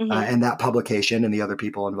days, and that publication and the other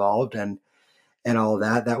people involved and all of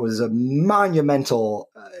that. That was a monumental,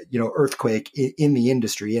 earthquake in the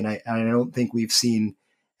industry. And I don't think we've seen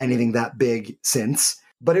anything that big since,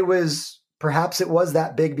 but perhaps it was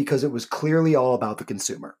that big because it was clearly all about the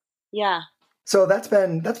consumer. Yeah. So that's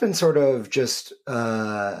been sort of just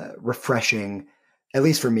refreshing, at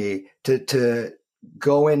least for me, to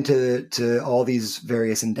go into all these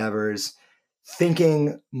various endeavors,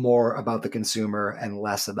 thinking more about the consumer and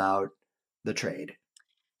less about the trade.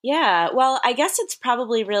 Yeah. Well, I guess it's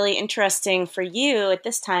probably really interesting for you at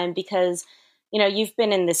this time because, you've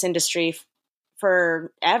been in this industry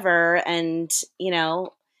forever and,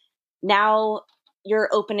 now you're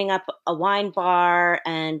opening up a wine bar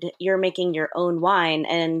and you're making your own wine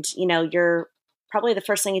and, you're probably the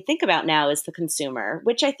first thing you think about now is the consumer,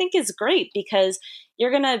 which I think is great because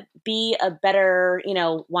you're going to be a better,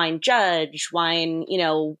 wine judge, wine,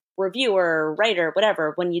 reviewer, writer,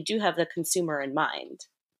 whatever, when you do have the consumer in mind.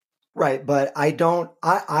 Right. But I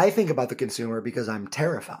think about the consumer because I'm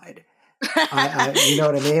terrified. You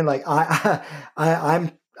know what I mean? Like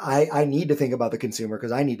I'm I need to think about the consumer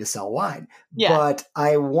because I need to sell wine. Yeah. But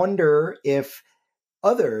I wonder if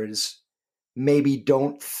others maybe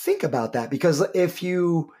don't think about that, because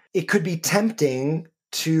it could be tempting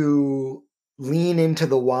to lean into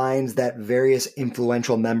the wines that various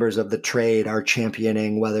influential members of the trade are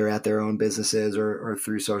championing, whether at their own businesses or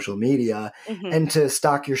through social media, and to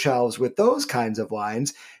stock your shelves with those kinds of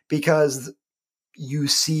wines because you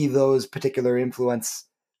see those particular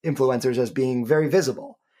influencers as being very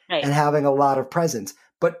visible and having a lot of presence.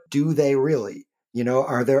 But do they really?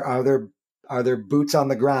 Are there boots on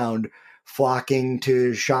the ground flocking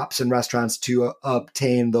to shops and restaurants to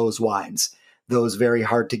obtain those wines, those very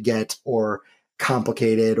hard to get or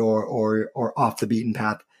complicated or off the beaten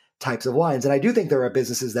path types of wines? And I do think there are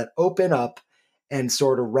businesses that open up and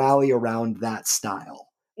sort of rally around that style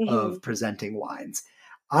of presenting wines.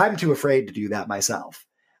 I'm too afraid to do that myself.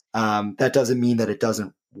 That doesn't mean that it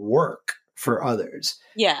doesn't work for others.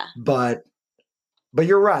 Yeah. But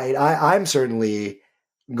you're right. I'm certainly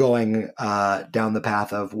going down the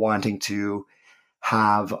path of wanting to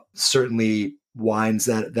have certainly wines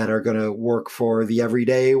that are going to work for the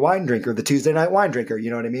everyday wine drinker, the Tuesday night wine drinker, you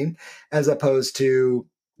know what I mean? As opposed to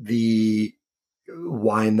the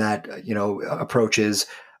wine that, approaches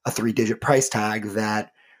a 3-digit price tag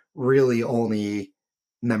that really only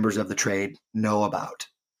members of the trade know about.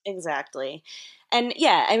 Exactly. And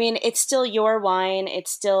yeah, I mean, it's still your wine.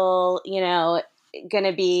 It's still, going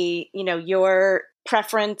to be, your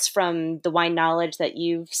preference from the wine knowledge that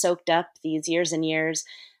you've soaked up these years and years.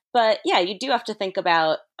 But yeah, you do have to think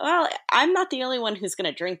about, well, I'm not the only one who's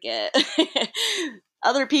going to drink it.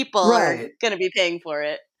 Other people are going to be paying for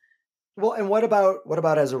it. Well, and what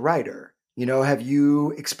about as a writer? Have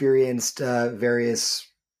you experienced various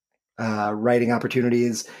writing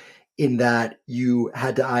opportunities in that you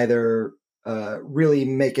had to either really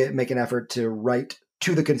make an effort to write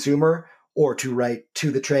to the consumer or to write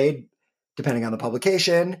to the trade, depending on the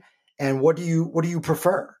publication? And what do you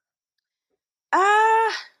prefer?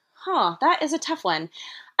 That is a tough one.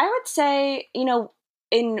 I would say,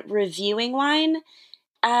 in reviewing wine,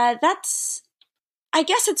 I guess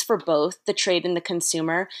it's for both the trade and the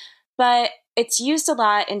consumer, but it's used a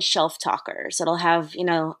lot in shelf talkers. It'll have,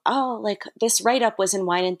 like this write-up was in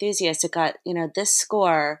Wine Enthusiast. It got, this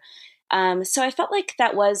score. So I felt like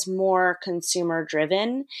that was more consumer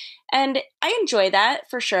driven, and I enjoy that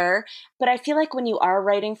for sure. But I feel like when you are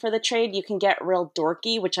writing for the trade, you can get real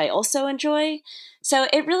dorky, which I also enjoy. So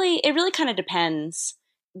it really kind of depends.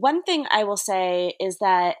 One thing I will say is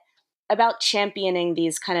that about championing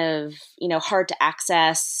these kind of, hard to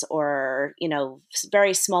access or,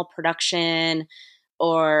 very small production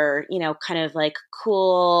or, kind of like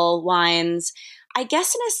cool wines, I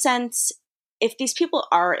guess in a sense, if these people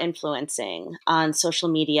are influencing on social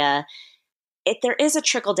media, there is a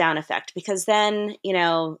trickle down effect, because then,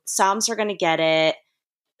 somms are going to get it.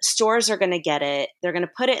 Stores are going to get it. They're going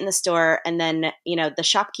to put it in the store, and then, the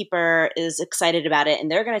shopkeeper is excited about it,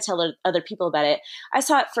 and they're going to tell other people about it. I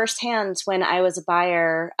saw it firsthand when I was a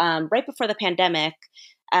buyer right before the pandemic.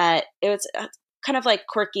 It was kind of like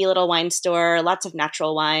quirky little wine store, lots of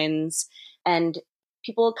natural wines, and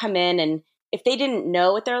people would come in, and if they didn't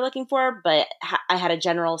know what they're looking for, but I had a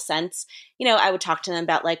general sense, I would talk to them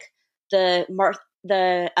about like the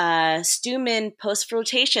Stühmen post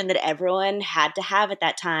flotation that everyone had to have at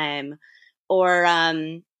that time, or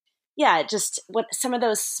just what some of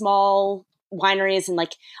those small wineries, and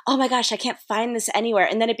like, oh my gosh, I can't find this anywhere,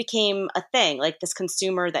 and then it became a thing. Like this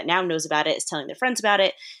consumer that now knows about it is telling their friends about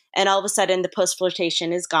it, and all of a sudden the post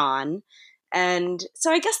flotation is gone. And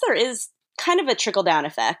so I guess there is kind of a trickle down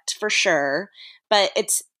effect for sure, but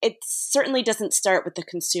it certainly doesn't start with the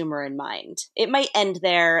consumer in mind. It might end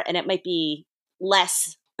there, and it might be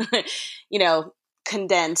less,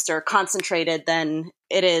 condensed or concentrated than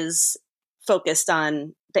it is focused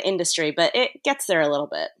on the industry, but it gets there a little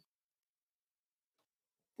bit.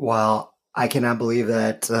 Well, I cannot believe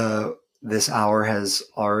that this hour has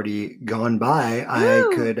already gone by.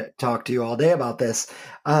 Woo! I could talk to you all day about this.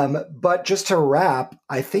 But just to wrap,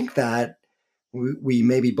 I think that we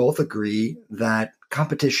maybe both agree that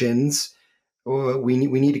competitions we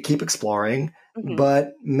need to keep exploring,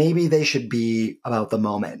 but maybe they should be about the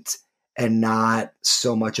moment and not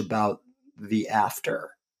so much about the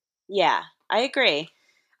after. Yeah, I agree.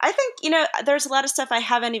 I think, there's a lot of stuff I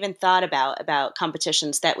haven't even thought about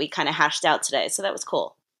competitions that we kind of hashed out today. So that was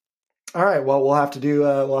cool. All right. Well, we'll have to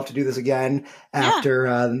do this again after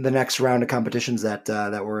the next round of competitions that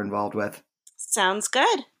we're involved with. Sounds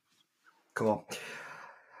good. Cool.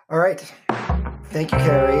 All right. Thank you,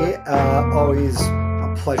 Carrie. Always a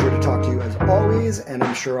pleasure to talk to you as always, and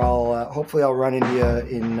I'm sure hopefully I'll run into you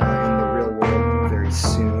in the real world very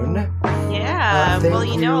soon. Yeah,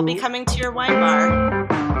 well, I'll be coming to your wine bar.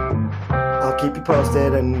 I'll keep you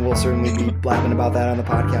posted, and we'll certainly be blabbing about that on the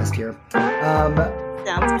podcast here.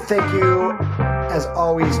 Thank you, as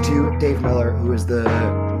always, to Dave Miller, who is the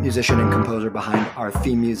musician and composer behind our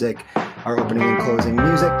theme music, our opening and closing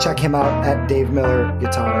music. Check him out at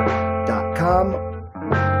davemillerguitar.com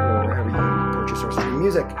or wherever you purchase or stream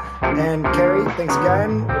music. And Carrie, thanks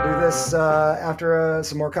again. We'll do this after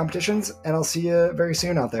some more competitions, and I'll see you very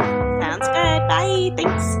soon out there. Sounds good. Bye.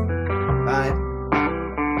 Thanks.